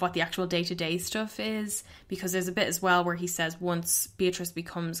of what the actual day-to-day stuff is, because there's a bit as well where he says once Beatrice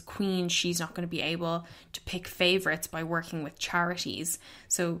becomes queen, she's not going to be able to pick favourites by working with charities.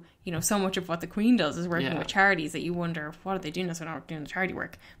 So, you know, so much of what the queen does is working with charities that you wonder, what are they doing if they're not doing the charity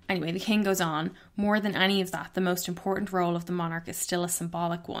work? Anyway, the king goes on, more than any of that, the most important role of the monarch is still a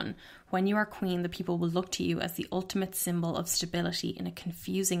symbolic one. When you are queen, the people will look to you as the ultimate symbol of stability in a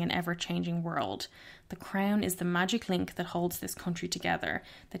confusing and ever-changing world. The crown is the magic link that holds this country together,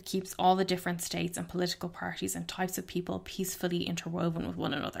 that keeps all the different states and political parties and types of people peacefully interwoven with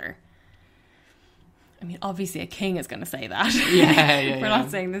one another. I mean, obviously a king is going to say that. We're not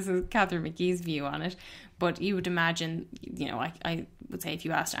saying this is Katharine McGee's view on it, but you would imagine, you know, I would say if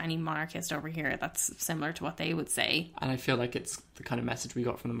you asked any monarchist over here, that's similar to what they would say. And I feel like it's the kind of message we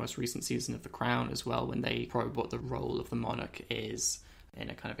got from the most recent season of The Crown as well, when they probe what the role of the monarch is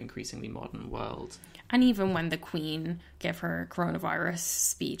in a kind of increasingly modern world. And even when the Queen gave her coronavirus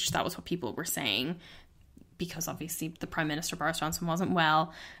speech, that was what people were saying, because obviously the Prime Minister Boris Johnson wasn't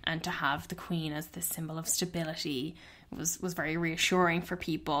well, and to have the Queen as this symbol of stability was very reassuring for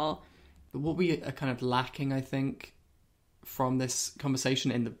people. But what we are kind of lacking, I think, from this conversation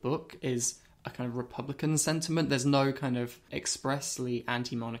in the book is a kind of Republican sentiment. There's no kind of expressly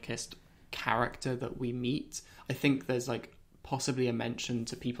anti-monarchist character that we meet. I think there's like possibly a mention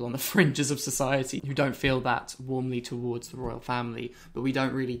to people on the fringes of society who don't feel that warmly towards the royal family, but we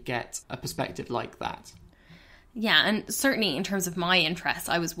don't really get a perspective like that. Yeah, and certainly in terms of my interests,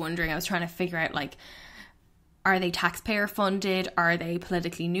 I was trying to figure out, like, are they taxpayer funded? Are they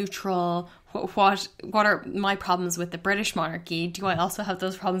politically neutral? What are my problems with the British monarchy? Do I also have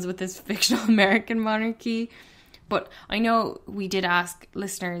those problems with this fictional American monarchy? But I know we did ask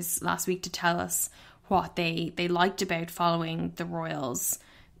listeners last week to tell us what they liked about following the royals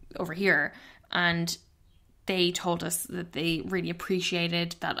over here, and they told us that they really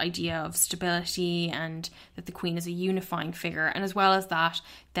appreciated that idea of stability and that the Queen is a unifying figure, and as well as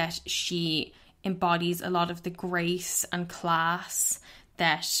that she embodies a lot of the grace and class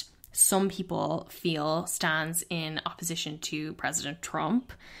that some people feel stands in opposition to President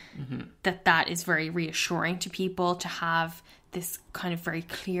Trump. Mm-hmm. That is very reassuring to people, to have this kind of very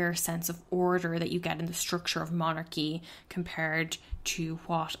clear sense of order that you get in the structure of monarchy compared to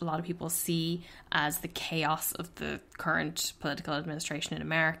what a lot of people see as the chaos of the current political administration in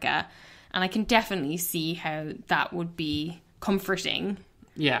America. And I can definitely see how that would be comforting.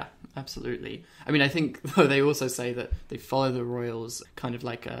 Yeah, absolutely. I mean, I think though they also say that they follow the royals kind of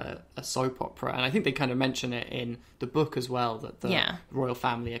like a soap opera, and I think they kind of mention it in the book as well, that the royal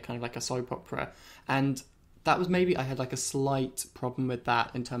family are kind of like a soap opera. And that was maybe, I had like a slight problem with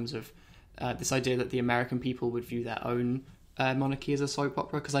that in terms of this idea that the American people would view their own monarchy as a soap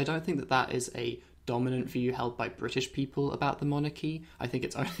opera, because I don't think that is a dominant view held by British people about the monarchy. I think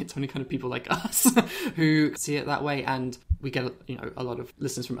it's only kind of people like us who see it that way, and we get, you know, a lot of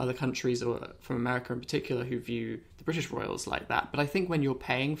listeners from other countries, or from America in particular, who view the British royals like that. But I think when you're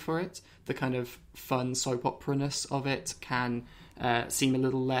paying for it, the kind of fun soap opera-ness of it can seem a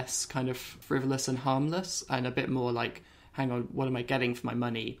little less kind of frivolous and harmless, and a bit more like, hang on, what am I getting for my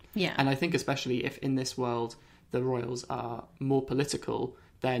money? Yeah. And I think especially if in this world the royals are more political,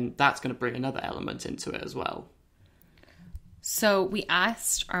 then that's going to bring another element into it as well. So we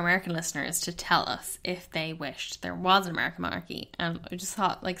asked our American listeners to tell us if they wished there was an American monarchy, and I just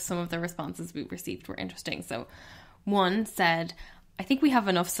thought like some of the responses we received were interesting. So one said, I think we have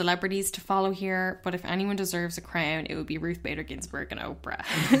enough celebrities to follow here, but if anyone deserves a crown, it would be Ruth Bader Ginsburg and Oprah.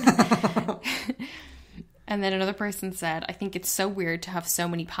 And then another person said, I think it's so weird to have so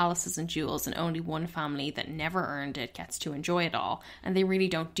many palaces and jewels and only one family that never earned it gets to enjoy it all, and they really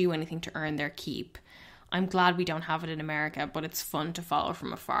don't do anything to earn their keep. I'm glad we don't have it in America, but it's fun to follow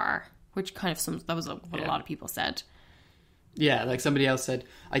from afar. Which kind of that was what a lot of people said. Yeah, like somebody else said,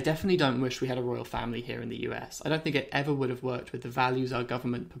 I definitely don't wish we had a royal family here in the US. I don't think it ever would have worked with the values our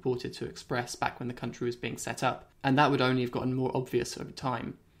government purported to express back when the country was being set up, and that would only have gotten more obvious over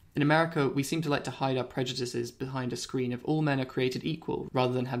time. In America, we seem to like to hide our prejudices behind a screen of all men are created equal,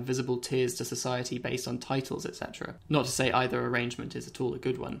 rather than have visible tiers to society based on titles, etc. Not to say either arrangement is at all a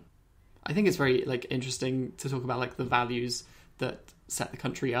good one. I think it's very interesting to talk about like the values that set the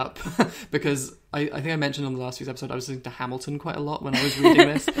country up, because I think I mentioned on the last week's episode I was listening to Hamilton quite a lot when I was reading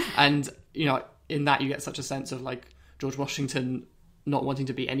this, and in that you get such a sense of like George Washington not wanting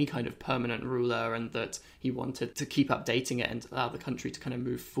to be any kind of permanent ruler, and that he wanted to keep updating it and allow the country to kind of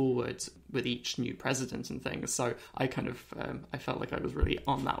move forward with each new president and things. So I kind of I felt like I was really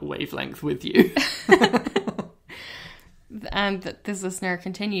on that wavelength with you. And this listener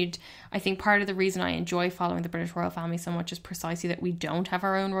continued, I think part of the reason I enjoy following the British royal family so much is precisely that we don't have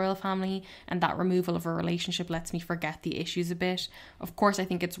our own royal family, and that removal of a relationship lets me forget the issues a bit. Of course, I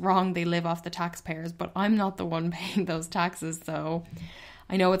think it's wrong they live off the taxpayers, but I'm not the one paying those taxes, so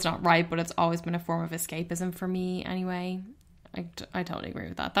I know it's not right, but it's always been a form of escapism for me anyway. I totally agree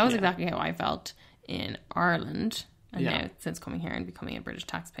with that. That was exactly how I felt in Ireland. And now, since coming here and becoming a British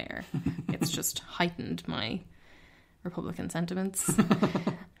taxpayer, it's just heightened my Republican sentiments.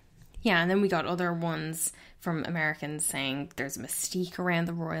 And then we got other ones from Americans saying there's a mystique around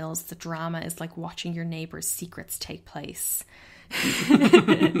the royals. The drama is like watching your neighbour's secrets take place.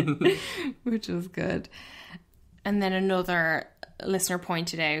 Which was good. And then another listener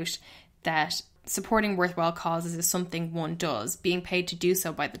pointed out that supporting worthwhile causes is something one does. Being paid to do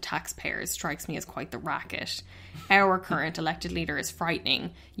so by the taxpayers strikes me as quite the racket. Our current elected leader is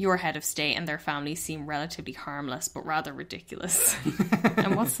frightening. Your head of state and their families seem relatively harmless, but rather ridiculous.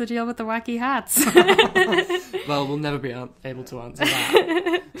 And what's the deal with the wacky hats? Well, we'll never be able to answer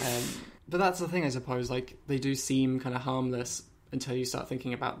that. But that's the thing, I suppose. Like, they do seem kind of harmless until you start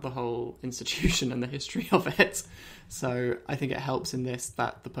thinking about the whole institution and the history of it. So I think it helps in this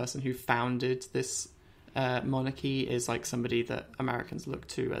that the person who founded this monarchy is like somebody that Americans look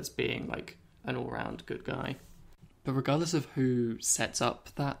to as being like an all-round good guy. But regardless of who sets up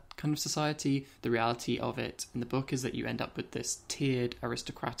that kind of society, the reality of it in the book is that you end up with this tiered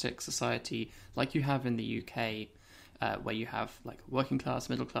aristocratic society like you have in the UK, where you have like working class,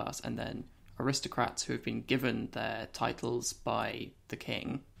 middle class, and then aristocrats who have been given their titles by the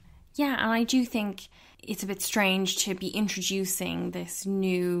king. Yeah, and I do think it's a bit strange to be introducing this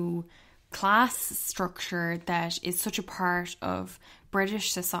new class structure that is such a part of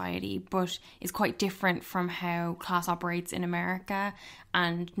British society, but is quite different from how class operates in America,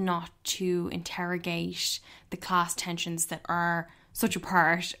 and not to interrogate the class tensions that are such a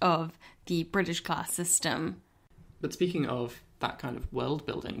part of the British class system. But speaking of that kind of world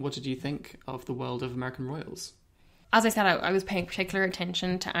building, what did you think of the world of American royals? As I said, I was paying particular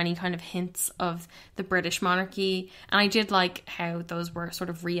attention to any kind of hints of the British monarchy, and I did like how those were sort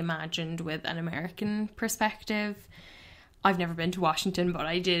of reimagined with an American perspective. I've never been to Washington, but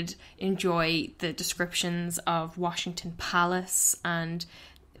I did enjoy the descriptions of Washington Palace and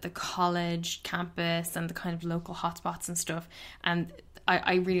the college campus and the kind of local hotspots and stuff. And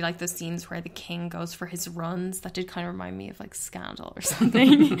I really like those scenes where the king goes for his runs. That did kind of remind me of like Scandal or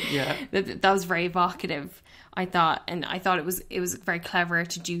something. Yeah. That was very evocative, I thought. And I thought it was very clever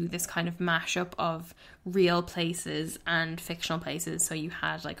to do this kind of mashup of real places and fictional places. So you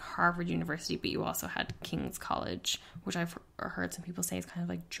had like Harvard University, but you also had King's College, which I've heard some people say is kind of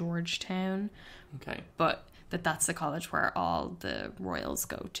like Georgetown. Okay. But that's the college where all the royals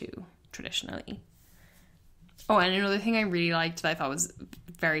go to traditionally. Oh, and another thing I really liked that I thought was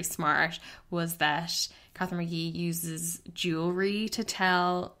very smart was that Katharine McGee uses jewellery to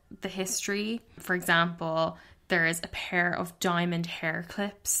tell the history. For example, there is a pair of diamond hair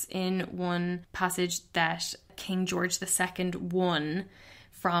clips in one passage that King George II won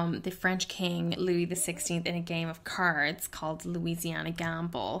from the French King Louis XVI in a game of cards called Louisiana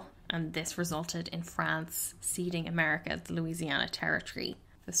Gamble. And this resulted in France ceding America as the Louisiana Territory.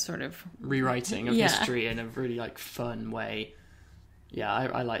 This sort of rewriting of history in a really like fun way. Yeah,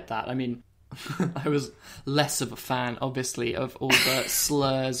 I like that. I mean, I was less of a fan, obviously, of all the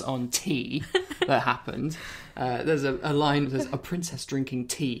slurs on tea that happened. There's a line, there's a princess drinking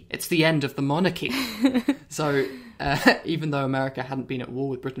tea. It's the end of the monarchy. So even though America hadn't been at war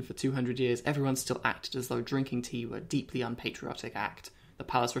with Britain for 200 years, everyone still acted as though drinking tea were a deeply unpatriotic act. The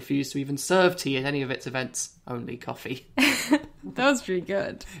palace refused to even serve tea at any of its events, only coffee. That was pretty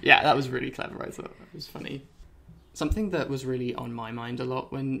good. Yeah, that was really clever. I thought it was funny. Something that was really on my mind a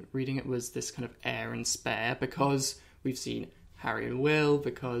lot when reading it was this kind of heir and spare, because we've seen Harry and Will,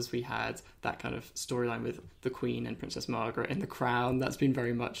 because we had that kind of storyline with the Queen and Princess Margaret in The Crown. That's been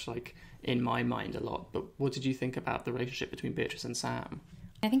very much like in my mind a lot. But what did you think about the relationship between Beatrice and Sam?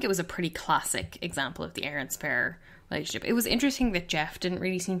 I think it was a pretty classic example of the heir and spare relationship. It was interesting that Jeff didn't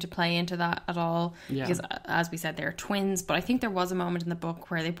really seem to play into that at all, because as we said, they're twins. But I think there was a moment in the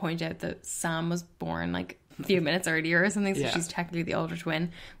book where they point out that Sam was born like a few minutes earlier or something, so she's technically the older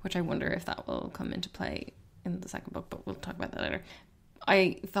twin, which I wonder if that will come into play in the second book, but we'll talk about that later.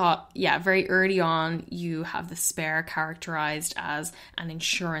 I thought, very early on, you have the spare characterised as an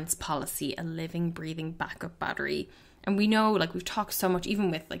insurance policy, a living, breathing backup battery. And we know, like, we've talked so much, even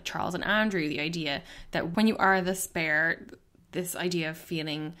with, like, Charles and Andrew, the idea that when you are the spare, this idea of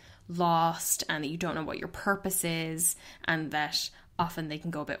feeling lost and that you don't know what your purpose is, and that often they can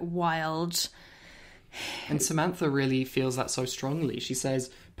go a bit wild. And Samantha really feels that so strongly. She says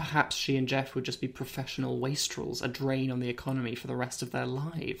perhaps she and Jeff would just be professional wastrels, a drain on the economy for the rest of their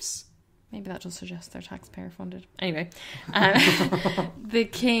lives. Maybe that just suggests they're taxpayer funded. Anyway, the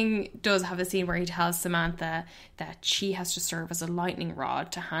king does have a scene where he tells Samantha that she has to serve as a lightning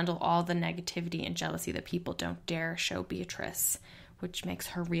rod to handle all the negativity and jealousy that people don't dare show Beatrice, which makes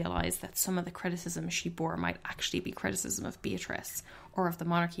her realise that some of the criticism she bore might actually be criticism of Beatrice or of the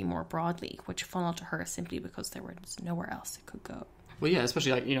monarchy more broadly, which funneled to her simply because there was nowhere else it could go. Well, yeah,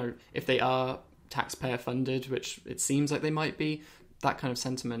 especially, like, you know, if they are taxpayer funded, which it seems like they might be, that kind of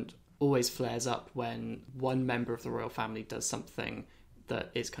sentiment always flares up when one member of the royal family does something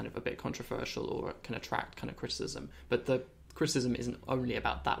that is kind of a bit controversial or can attract kind of criticism. But the criticism isn't only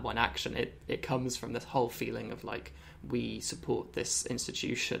about that one action. It comes from this whole feeling of, like, we support this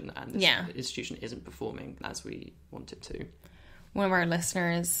institution and this institution isn't performing as we want it to. One of our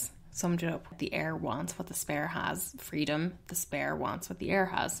listeners summed it up. The heir wants what the spare has, freedom. The spare wants what the heir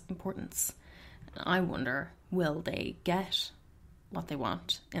has, importance. And I wonder, will they get what they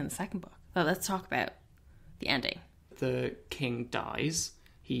want in the second book? So let's talk about the ending. The king dies.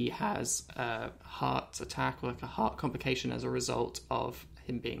 He has a heart attack or like a heart complication as a result of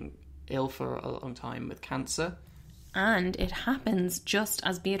him being ill for a long time with cancer. And it happens just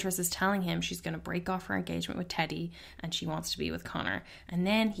as Beatrice is telling him she's going to break off her engagement with Teddy and she wants to be with Connor. And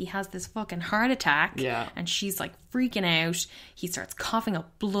then he has this fucking heart attack. Yeah. And she's like freaking out. He starts coughing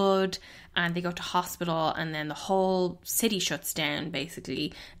up blood and they go to hospital and then the whole city shuts down,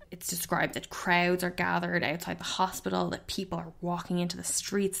 basically. It's described that crowds are gathered outside the hospital, that people are walking into the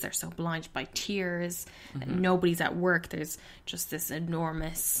streets. They're so blinded by tears, that nobody's at work. There's just this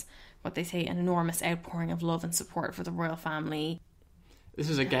enormous, what they say, an enormous outpouring of love and support for the royal family. This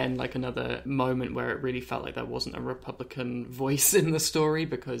is, again, like another moment where it really felt like there wasn't a Republican voice in the story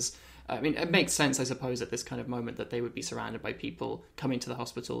because, I mean, it makes sense, I suppose, at this kind of moment that they would be surrounded by people coming to the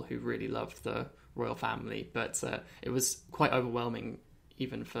hospital who really loved the royal family. But it was quite overwhelming,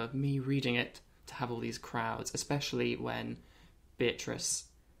 even for me reading it, to have all these crowds, especially when Beatrice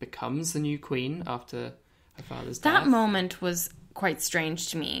becomes the new queen after her father's death. That moment was quite strange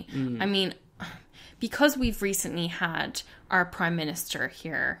to me. I mean, because we've recently had our prime minister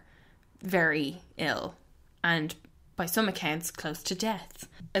here very ill and by some accounts close to death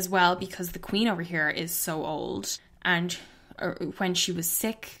as well, because the queen over here is so old, and when she was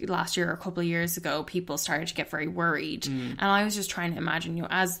sick last year or a couple of years ago, people started to get very worried. And I was just trying to imagine, you know,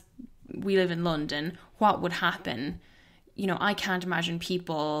 as we live in London, what would happen. You know, I can't imagine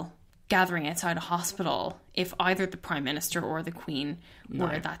people gathering outside a hospital if either the Prime Minister or the Queen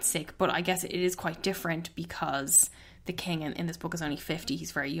were that sick. But I guess it is quite different because the King in this book is only 50.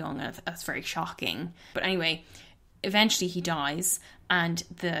 He's very young, and that's very shocking. But anyway, eventually he dies, and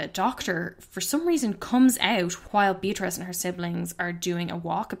the doctor, for some reason, comes out while Beatrice and her siblings are doing a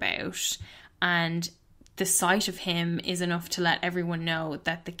walkabout, and the sight of him is enough to let everyone know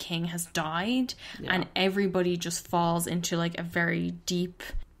that the king has died, and everybody just falls into like a very deep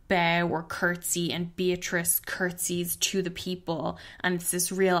bow or curtsy, and Beatrice curtsies to the people, and it's this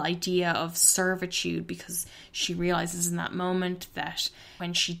real idea of servitude, because she realizes in that moment that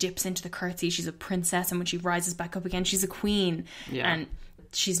when she dips into the curtsy she's a princess, and when she rises back up again she's a queen, and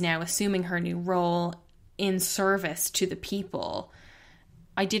she's now assuming her new role in service to the people.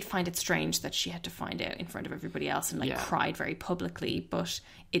 I did find it strange that she had to find out in front of everybody else and cried very publicly, but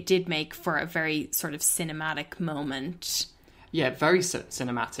it did make for a very sort of cinematic moment. Yeah, very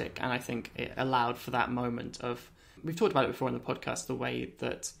cinematic, and I think it allowed for that moment of... We've talked about it before in the podcast, the way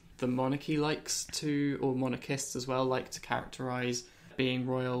that the monarchy likes to, or monarchists as well, like to characterise being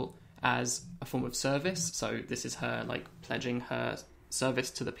royal as a form of service. So this is her, like, pledging her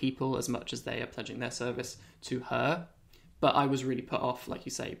service to the people as much as they are pledging their service to her. But I was really put off, like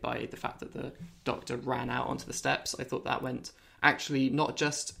you say, by the fact that the doctor ran out onto the steps. I thought that went actually not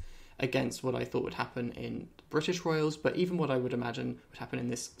just against what I thought would happen in British royals, but even what I would imagine would happen in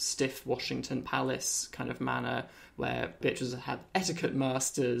this stiff Washington Palace kind of manner, where Beatrice had etiquette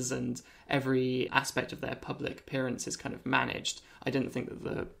masters and every aspect of their public appearance is kind of managed. I didn't think that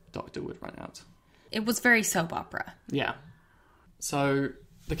the doctor would run out. It was very soap opera. Yeah. So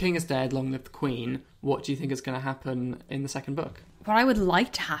the king is dead, long live the queen. What do you think is going to happen in the second book? What I would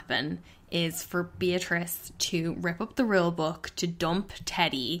like to happen is for Beatrice to rip up the rule book, to dump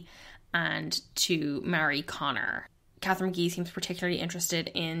Teddy, and to marry Connor. Katharine McGee seems particularly interested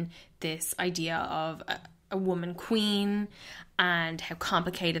in this idea of a woman queen and how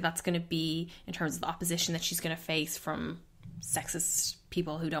complicated that's going to be in terms of the opposition that she's going to face from sexist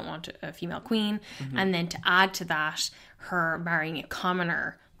people who don't want a female queen. And then to add to that, her marrying a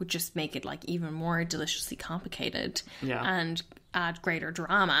commoner would just make it like even more deliciously complicated Yeah. and add greater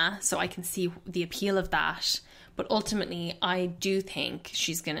drama. So I can see the appeal of that. But ultimately, I do think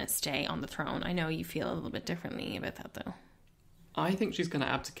she's going to stay on the throne. I know you feel a little bit differently about that, though. I think she's going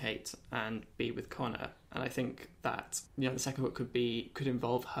to abdicate and be with Connor. And I think that, the second book could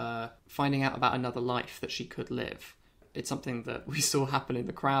involve her finding out about another life that she could live. It's something that we saw happen in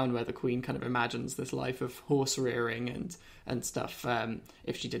The Crown, where the Queen kind of imagines this life of horse rearing and stuff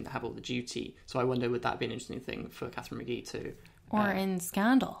if she didn't have all the duty. So I wonder, would that be an interesting thing for Catherine McGee too? Or in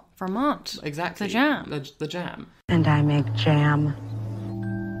Scandal, Vermont. Exactly. The jam. The jam. And I make jam.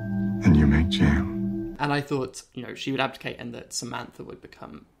 And you make jam. And I thought, she would abdicate and that Samantha would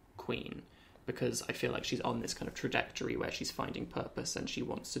become queen, because I feel like she's on this kind of trajectory where she's finding purpose and she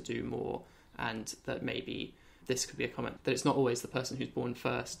wants to do more, and that maybe this could be a comment that it's not always the person who's born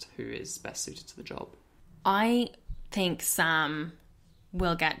first who is best suited to the job. I think Sam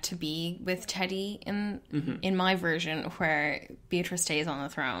will get to be with Teddy in my version, where Beatrice stays on the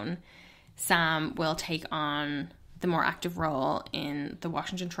throne. Sam will take on the more active role in the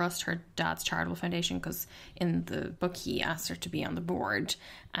Washington Trust, her dad's charitable foundation, because in the book he asked her to be on the board,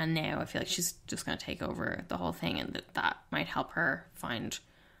 and now I feel like she's just going to take over the whole thing, and that might help her find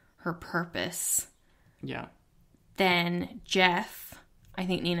her purpose. Yeah. Then Jeff, I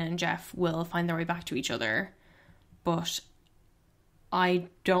think Nina and Jeff will find their way back to each other, but I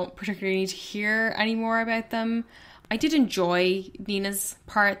don't particularly need to hear any more about them. I did enjoy Nina's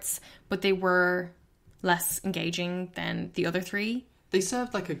parts, but they were less engaging than the other three. They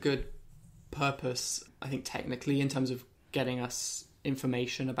served like a good purpose, I think, technically, in terms of getting us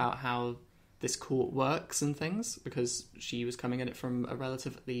information about how this court works and things, because she was coming at it from a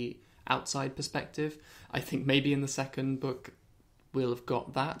relatively outside perspective. I think maybe in the second book we'll have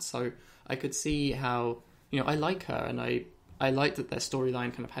got that, so I could see how, I like her, and I liked that their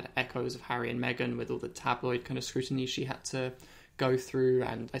storyline kind of had echoes of Harry and Meghan with all the tabloid kind of scrutiny she had to go through,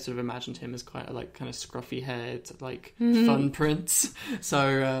 and I sort of imagined him as quite a kind of scruffy haired, fun prince,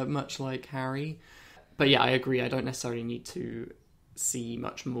 so much like Harry. But yeah, I agree, I don't necessarily need to see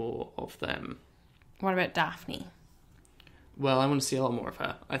much more of them. What about Daphne? Well, I want to see a lot more of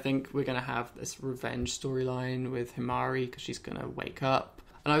her. I think we're going to have this revenge storyline with Himari, because she's going to wake up.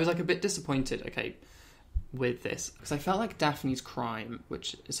 And I was a bit disappointed, with this, because I felt like Daphne's crime,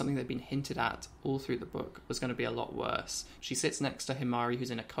 which is something that's been hinted at all through the book, was going to be a lot worse. She sits next to Himari,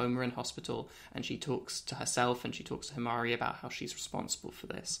 who's in a coma in hospital, and she talks to herself and she talks to Himari about how she's responsible for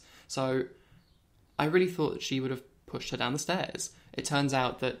this. So I really thought that she would have pushed her down the stairs. It turns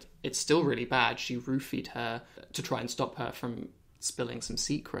out that it's still really bad. She roofied her to try and stop her from spilling some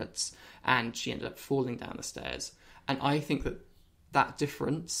secrets, and she ended up falling down the stairs. And I think that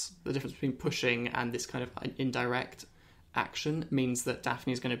difference, the difference between pushing and this kind of indirect action, means that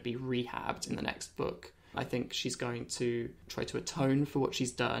Daphne is going to be rehabbed in the next book. I think she's going to try to atone for what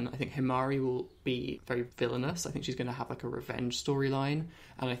she's done. I think Himari will be very villainous. I think she's going to have a revenge storyline.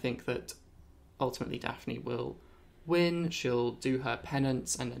 And I think that ultimately Daphne will win, she'll do her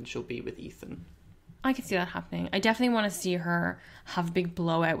penance, and then she'll be with Ethan. I can see that happening. I definitely want to see her have a big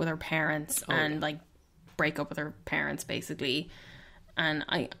blowout with her parents and break up with her parents, basically. And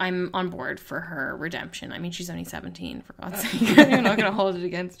I'm on board for her redemption. I mean, she's only 17, for God's sake. I'm not going to hold it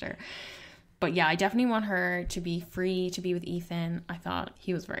against her. But yeah, I definitely want her to be free to be with Ethan. I thought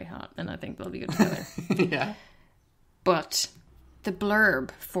he was very hot, and I think they'll be good together. Yeah. But the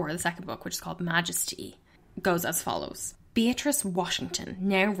blurb for the second book, which is called Majesty, goes as follows. Beatrice Washington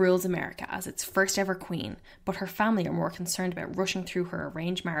now rules America as its first ever queen, but her family are more concerned about rushing through her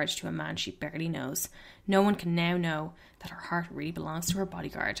arranged marriage to a man she barely knows. No one can now know that her heart really belongs to her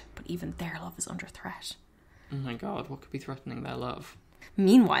bodyguard, but even their love is under threat. Oh my god, what could be threatening their love?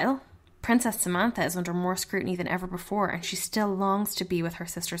 Meanwhile, Princess Samantha is under more scrutiny than ever before, and she still longs to be with her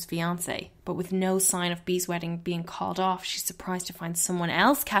sister's fiancé. But with no sign of Bee's wedding being called off, she's surprised to find someone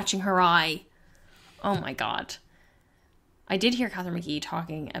else catching her eye. Oh my god. I did hear Catherine McGee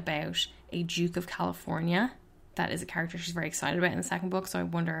talking about a Duke of California. That is a character she's very excited about in the second book, so I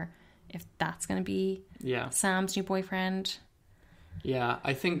wonder if that's going to be Sam's new boyfriend. Yeah,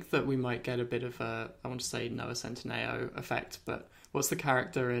 I think that we might get a bit of a, I want to say Noah Centineo effect, but what's the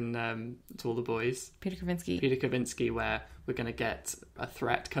character in To All the Boys? Peter Kavinsky. Peter Kavinsky, where we're going to get a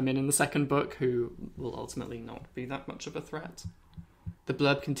threat come in the second book who will ultimately not be that much of a threat. The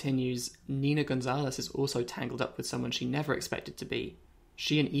blurb continues, Nina Gonzalez is also tangled up with someone she never expected to be.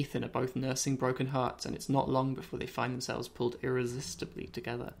 She and Ethan are both nursing broken hearts, and it's not long before they find themselves pulled irresistibly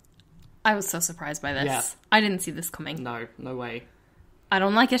together. I was so surprised by this. Yeah. I didn't see this coming. No way. I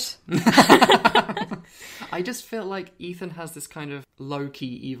don't like it. I just feel like Ethan has this kind of low-key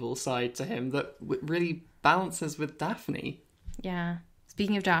evil side to him that really balances with Daphne. Yeah.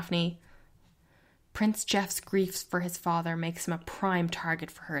 Speaking of Daphne, Prince Jeff's grief for his father makes him a prime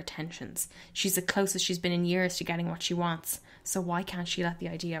target for her attentions. She's the closest she's been in years to getting what she wants. So why can't she let the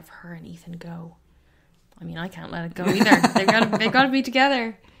idea of her and Ethan go? I mean, I can't let it go either. They've got to be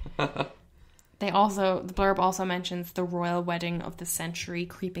together. The blurb also mentions the royal wedding of the century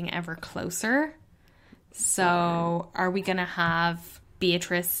creeping ever closer. So are we going to have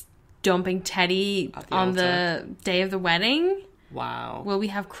Beatrice dumping Teddy on the day of the wedding? Wow. Will we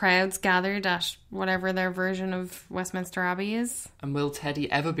have crowds gathered at whatever their version of Westminster Abbey is? And will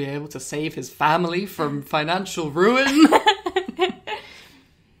Teddy ever be able to save his family from financial ruin?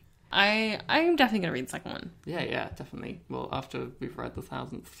 I'm definitely going to read the second one. Yeah, definitely. Well, after we've read the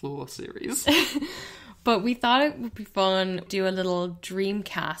 1000th Floor series. But we thought it would be fun to do a little dream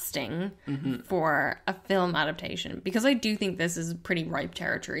casting for a film adaptation. Because I do think this is pretty ripe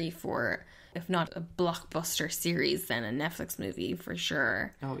territory for, if not a blockbuster series, then a Netflix movie for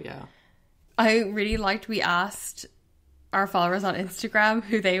sure. Oh, yeah. I really liked, we asked our followers on Instagram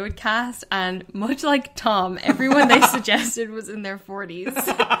who they would cast, and much like Tom, everyone they suggested was in their 40s.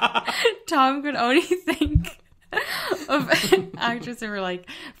 Tom could only think of actors who were like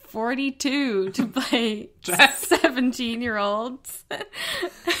 42 to play 17-year-olds.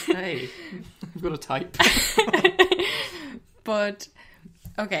 Hey, I've got a type. But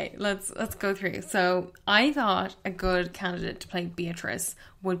okay, let's go through. So I thought a good candidate to play Beatrice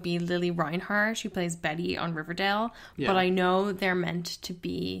would be Lily Reinhardt, who plays Betty on Riverdale. Yeah. But I know they're meant to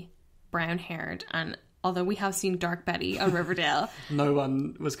be brown haired, and although we have seen Dark Betty on Riverdale, no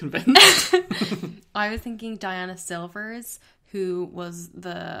one was convinced. I was thinking Diana Silvers, who was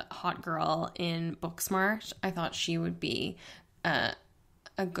the hot girl in Booksmart. I thought she would be a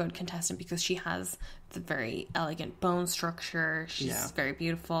good contestant because she has the very elegant bone structure. She's very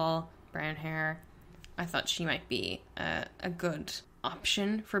beautiful, brown hair. I thought she might be a good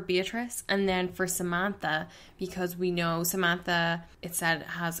option for Beatrice. And then for Samantha, because we know Samantha, it said,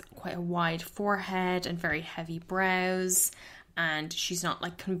 has quite a wide forehead and very heavy brows, and she's not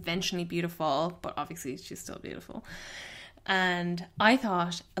like conventionally beautiful, but obviously she's still beautiful. And I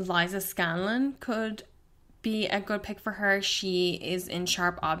thought Eliza Scanlon could be a good pick for her. She is in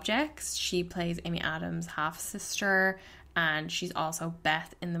Sharp Objects. She plays Amy Adams' half-sister, and she's also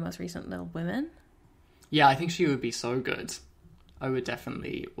Beth in the most recent Little Women. Yeah, I think she would be so good. I would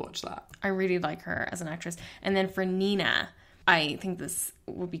definitely watch that. I really like her as an actress. And then for Nina, I think this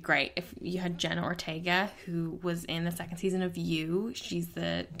would be great if you had Jenna Ortega, who was in the second season of You. She's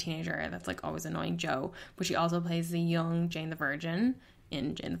the teenager that's like always annoying Joe, but she also plays the young Jane the Virgin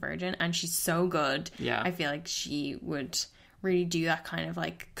in Jane the Virgin, and she's so good. Yeah. I feel like she would really do that kind of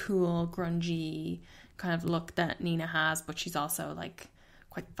like cool, grungy kind of look that Nina has, but she's also like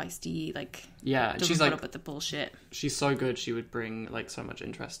quite feisty, like doesn't she's put like up with the bullshit. She's so good. She would bring like so much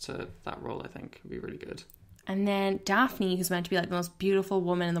interest to that role. I think would be really good. And then Daphne, who's meant to be like the most beautiful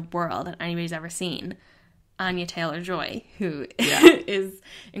woman in the world that anybody's ever seen, Anya Taylor-Joy, who is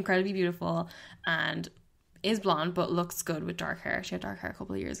incredibly beautiful and is blonde but looks good with dark hair. She had dark hair a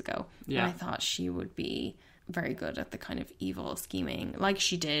couple of years ago. Yeah. And I thought she would be very good at the kind of evil scheming like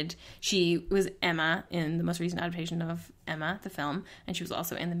she did. She was Emma in the most recent adaptation of Emma, the film, and she was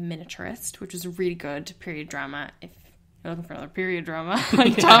also in The Miniaturist, which was a really good period drama if you're looking for another period drama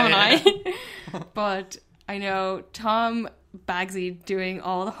like Tom and I. But I know Tom Bagsy doing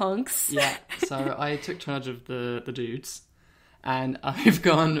all the hunks. Yeah, so I took charge of the dudes, and I've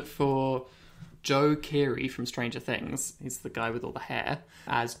gone for Joe Keery from Stranger Things. He's the guy with all the hair,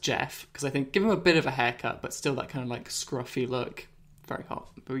 as Jeff, because I think give him a bit of a haircut, but still that kind of like scruffy look. Very hot,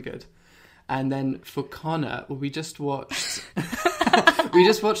 very good. And then for Connor, well, we just watched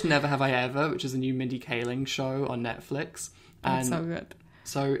Never Have I Ever, which is a new Mindy Kaling show on Netflix. That's so good.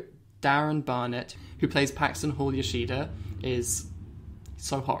 So Darren Barnett, who plays Paxton Hall Yoshida, is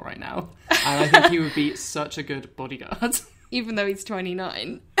so hot right now. And I think he would be such a good bodyguard. Even though he's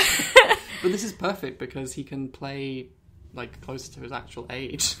 29. But this is perfect because he can play like closer to his actual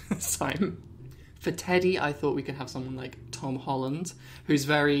age this time. For Teddy, I thought we could have someone like Tom Holland, who's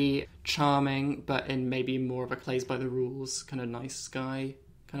very charming, but in maybe more of a plays by the rules, kind of nice guy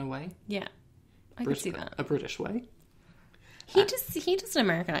kind of way. Yeah, I could see that. A British way. He does an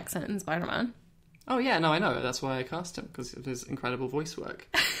American accent in Spider-Man. Oh yeah, no, I know. That's why I cast him, because of his incredible voice work,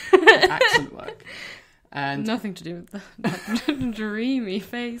 accent work. And nothing to do with that dreamy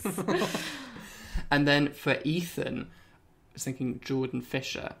face. And then for Ethan, I was thinking Jordan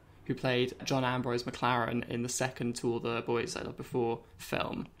Fisher, who played John Ambrose McLaren in the second To All the Boys I Loved Before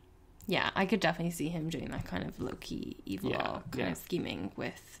film. Yeah, I could definitely see him doing that kind of low-key evil kind of scheming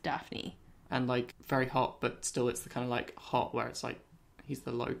with Daphne. And like very hot, but still it's the kind of like hot where it's like he's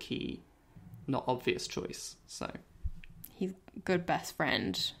the low-key, not obvious choice. So he's good best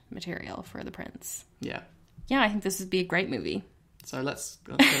friend material for the prince. Yeah. Yeah, I think this would be a great movie. So let's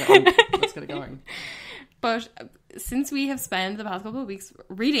get it going. But since we have spent the past couple of weeks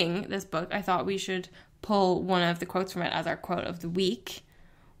reading this book, I thought we should pull one of the quotes from it as our quote of the week.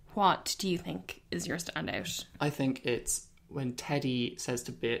 What do you think is your standout? I think it's when Teddy says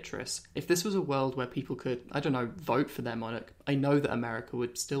to Beatrice, if this was a world where people could, I don't know, vote for their monarch, I know that America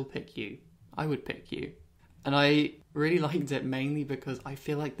would still pick you. I would pick you. And I really liked it mainly because I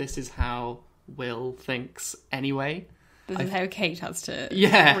feel like this is how Will thinks anyway. This is how Kate has to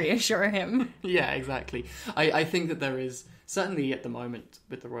reassure him. Yeah, exactly. I think that there is, certainly at the moment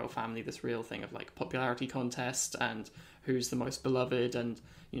with the royal family, this real thing of like popularity contest and who's the most beloved, and,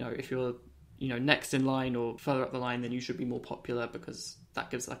 you know, if you're, you know, next in line or further up the line, then you should be more popular because that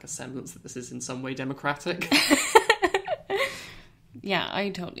gives like a semblance that this is in some way democratic. Yeah, I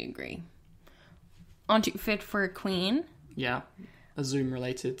totally agree. On to Fit for a Queen. Yeah, a Zoom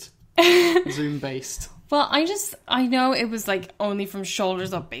related, Zoom based. Well, I know it was like only from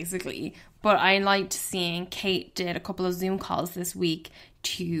shoulders up basically, but I liked seeing Kate did a couple of Zoom calls this week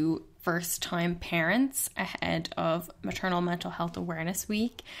to first-time parents ahead of Maternal Mental Health Awareness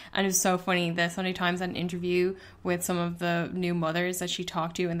Week. And it was so funny. The Sunday Times had an interview with some of the new mothers that she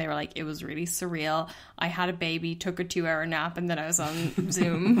talked to, and they were like, it was really surreal. I had a baby, took a 2-hour nap, and then I was on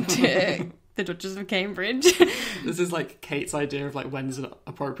Zoom to the Duchess of Cambridge. This is like Kate's idea of like when's an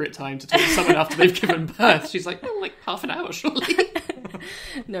appropriate time to talk to someone after they've given birth. She's like, oh, like half an hour surely.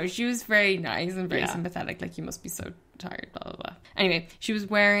 No, she was very nice and very sympathetic. Like, you must be so tired, blah, blah, blah. Anyway, she was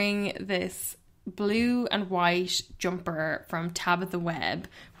wearing this blue and white jumper from Tabitha Webb,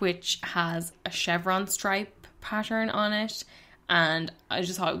 which has a chevron stripe pattern on it. And I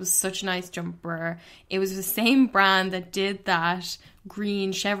just thought it was such a nice jumper. It was the same brand that did that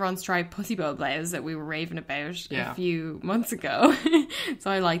green chevron stripe pussy bow blouse that we were raving about a few months ago. So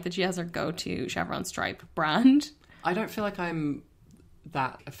I like that she has her go-to chevron stripe brand. I don't feel like I'm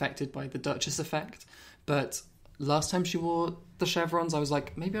that affected by the Duchess effect, but last time she wore the chevrons, I was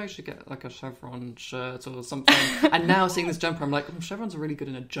like, maybe I should get like a chevron shirt or something. And now seeing this jumper, I'm like, oh, chevrons are really good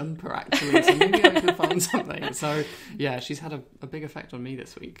in a jumper actually, so maybe I could find something. So yeah, she's had a big effect on me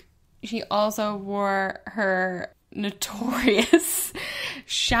this week. She also wore her notorious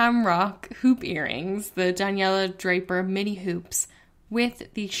shamrock hoop earrings, the Daniela Draper mini hoops,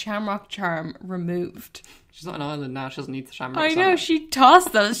 with the shamrock charm removed. She's not in Ireland now, she doesn't need the shamrocks. I know, she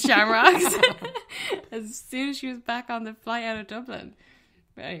tossed those shamrocks as soon as she was back on the flight out of Dublin.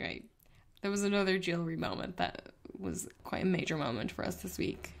 But anyway, there was another jewellery moment that was quite a major moment for us this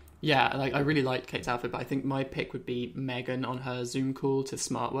week. Yeah, like I really liked Kate's outfit, but I think my pick would be Meghan on her Zoom call to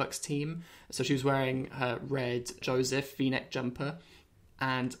SmartWorks team. So she was wearing her red Joseph V-neck jumper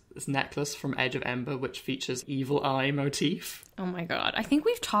and this necklace from Edge of Ember, which features evil eye motif. Oh my god. I think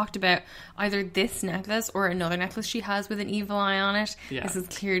we've talked about either this necklace or another necklace she has with an evil eye on it. Yeah. This is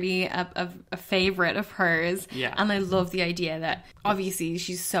clearly a favourite of hers. Yeah. And I love the idea that obviously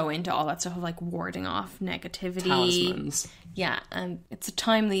she's so into all that stuff of like warding off negativity. Talismans. Yeah, and it's a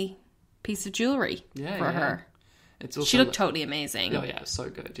timely piece of jewellery for her. It's also she looked totally amazing. Oh yeah,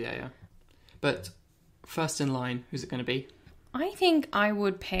 so good. Yeah. But first in line, who's it going to be? I think I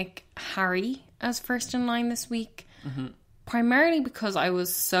would pick Harry as first in line this week. Primarily because I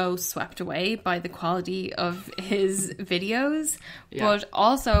was so swept away by the quality of his videos, but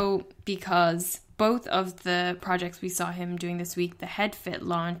also because both of the projects we saw him doing this week, the Head Fit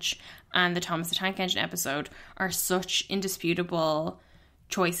launch and the Thomas the Tank Engine episode, are such indisputable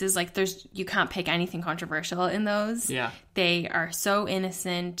choices. Like, you can't pick anything controversial in those. Yeah. They are so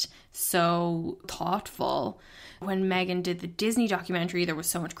innocent, so thoughtful. When Meghan did the Disney documentary, there was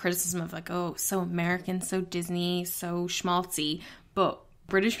so much criticism of like, oh, so American, so Disney, so schmaltzy. But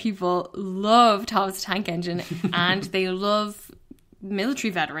British people love Thomas the Tank Engine and they love military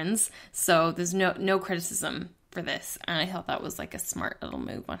veterans. So there's no criticism for this. And I thought that was like a smart little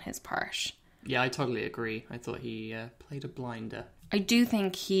move on his part. Yeah, I totally agree. I thought he played a blinder. I do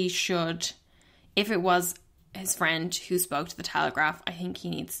think he should, if it was his friend who spoke to the Telegraph, I think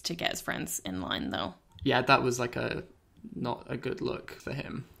he needs to get his friends in line though. Yeah, that was like not a good look for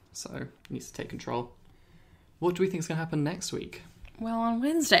him. So he needs to take control. What do we think is going to happen next week? Well, on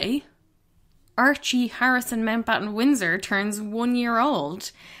Wednesday, Archie Harrison Mountbatten Windsor turns 1 year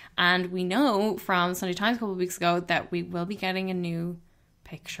old. And we know from Sunday Times a couple of weeks ago that we will be getting a new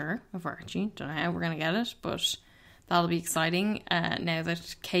picture of Archie. Don't know how we're going to get it, but that'll be exciting now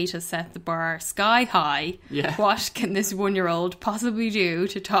that Kate has set the bar sky high. Yeah. What can this 1-year-old possibly do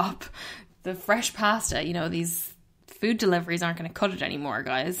to top the fresh pasta? You know, these food deliveries aren't going to cut it anymore,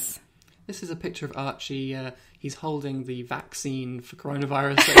 guys. This is a picture of Archie. He's holding the vaccine for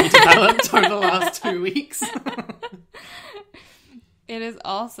coronavirus that he developed over the last 2 weeks. It is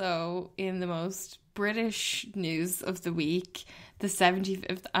also, in the most British news of the week, the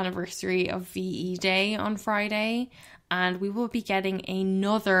 75th anniversary of VE Day on Friday, and we will be getting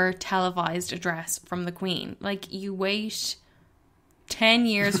another televised address from the Queen. Like, you wait 10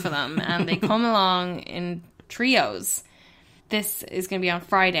 years for them, and they come along in trios. This is going to be on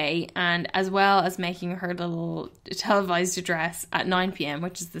Friday, and as well as making her little televised address at 9 p.m,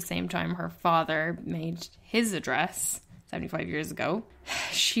 which is the same time her father made his address 75 years ago,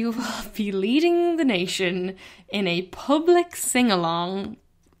 she will be leading the nation in a public sing-along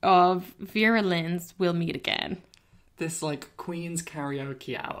of Vera Lynn's We'll Meet Again. This, like, Queen's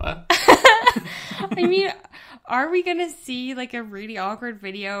karaoke hour. I mean, are we going to see, like, a really awkward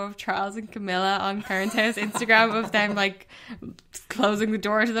video of Charles and Camilla on Karen's House Instagram of them, like, closing the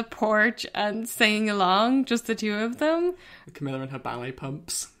door to the porch and singing along, just the two of them? Camilla and her ballet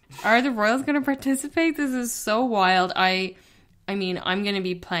pumps. Are the royals going to participate? This is so wild. I mean, I'm going to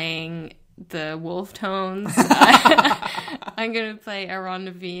be playing the wolf tones. I'm going to play Aaron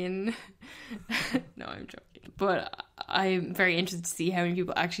Levine. No, I'm joking. But I'm very interested to see how many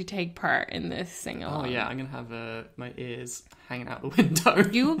people actually take part in this sing-along. Oh yeah, I'm going to have my ears hanging out the window.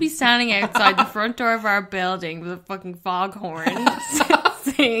 You will be standing outside the front door of our building with a fucking foghorn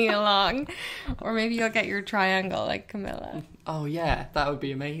singing along. Or maybe you'll get your triangle like Camilla. Oh yeah, that would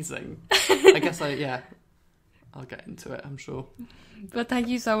be amazing. I guess I'll get into it, I'm sure. But thank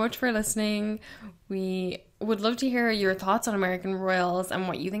you so much for listening. We would love to hear your thoughts on American Royals and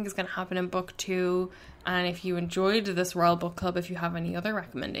what you think is going to happen in book 2. And if you enjoyed this Royal Book Club, if you have any other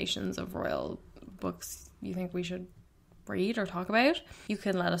recommendations of royal books you think we should read or talk about, you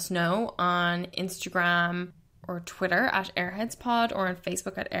can let us know on Instagram or Twitter at airheadspod, or on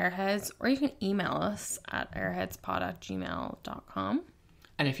Facebook at airheads, or you can email us at airheadspod@gmail.com.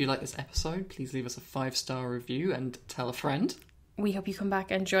 And if you like this episode, please leave us a 5-star review and tell a friend. We hope you come back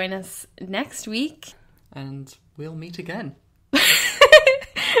and join us next week. And we'll meet again. Bye.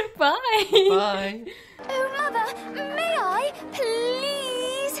 Bye. Oh, Mother, may I, please?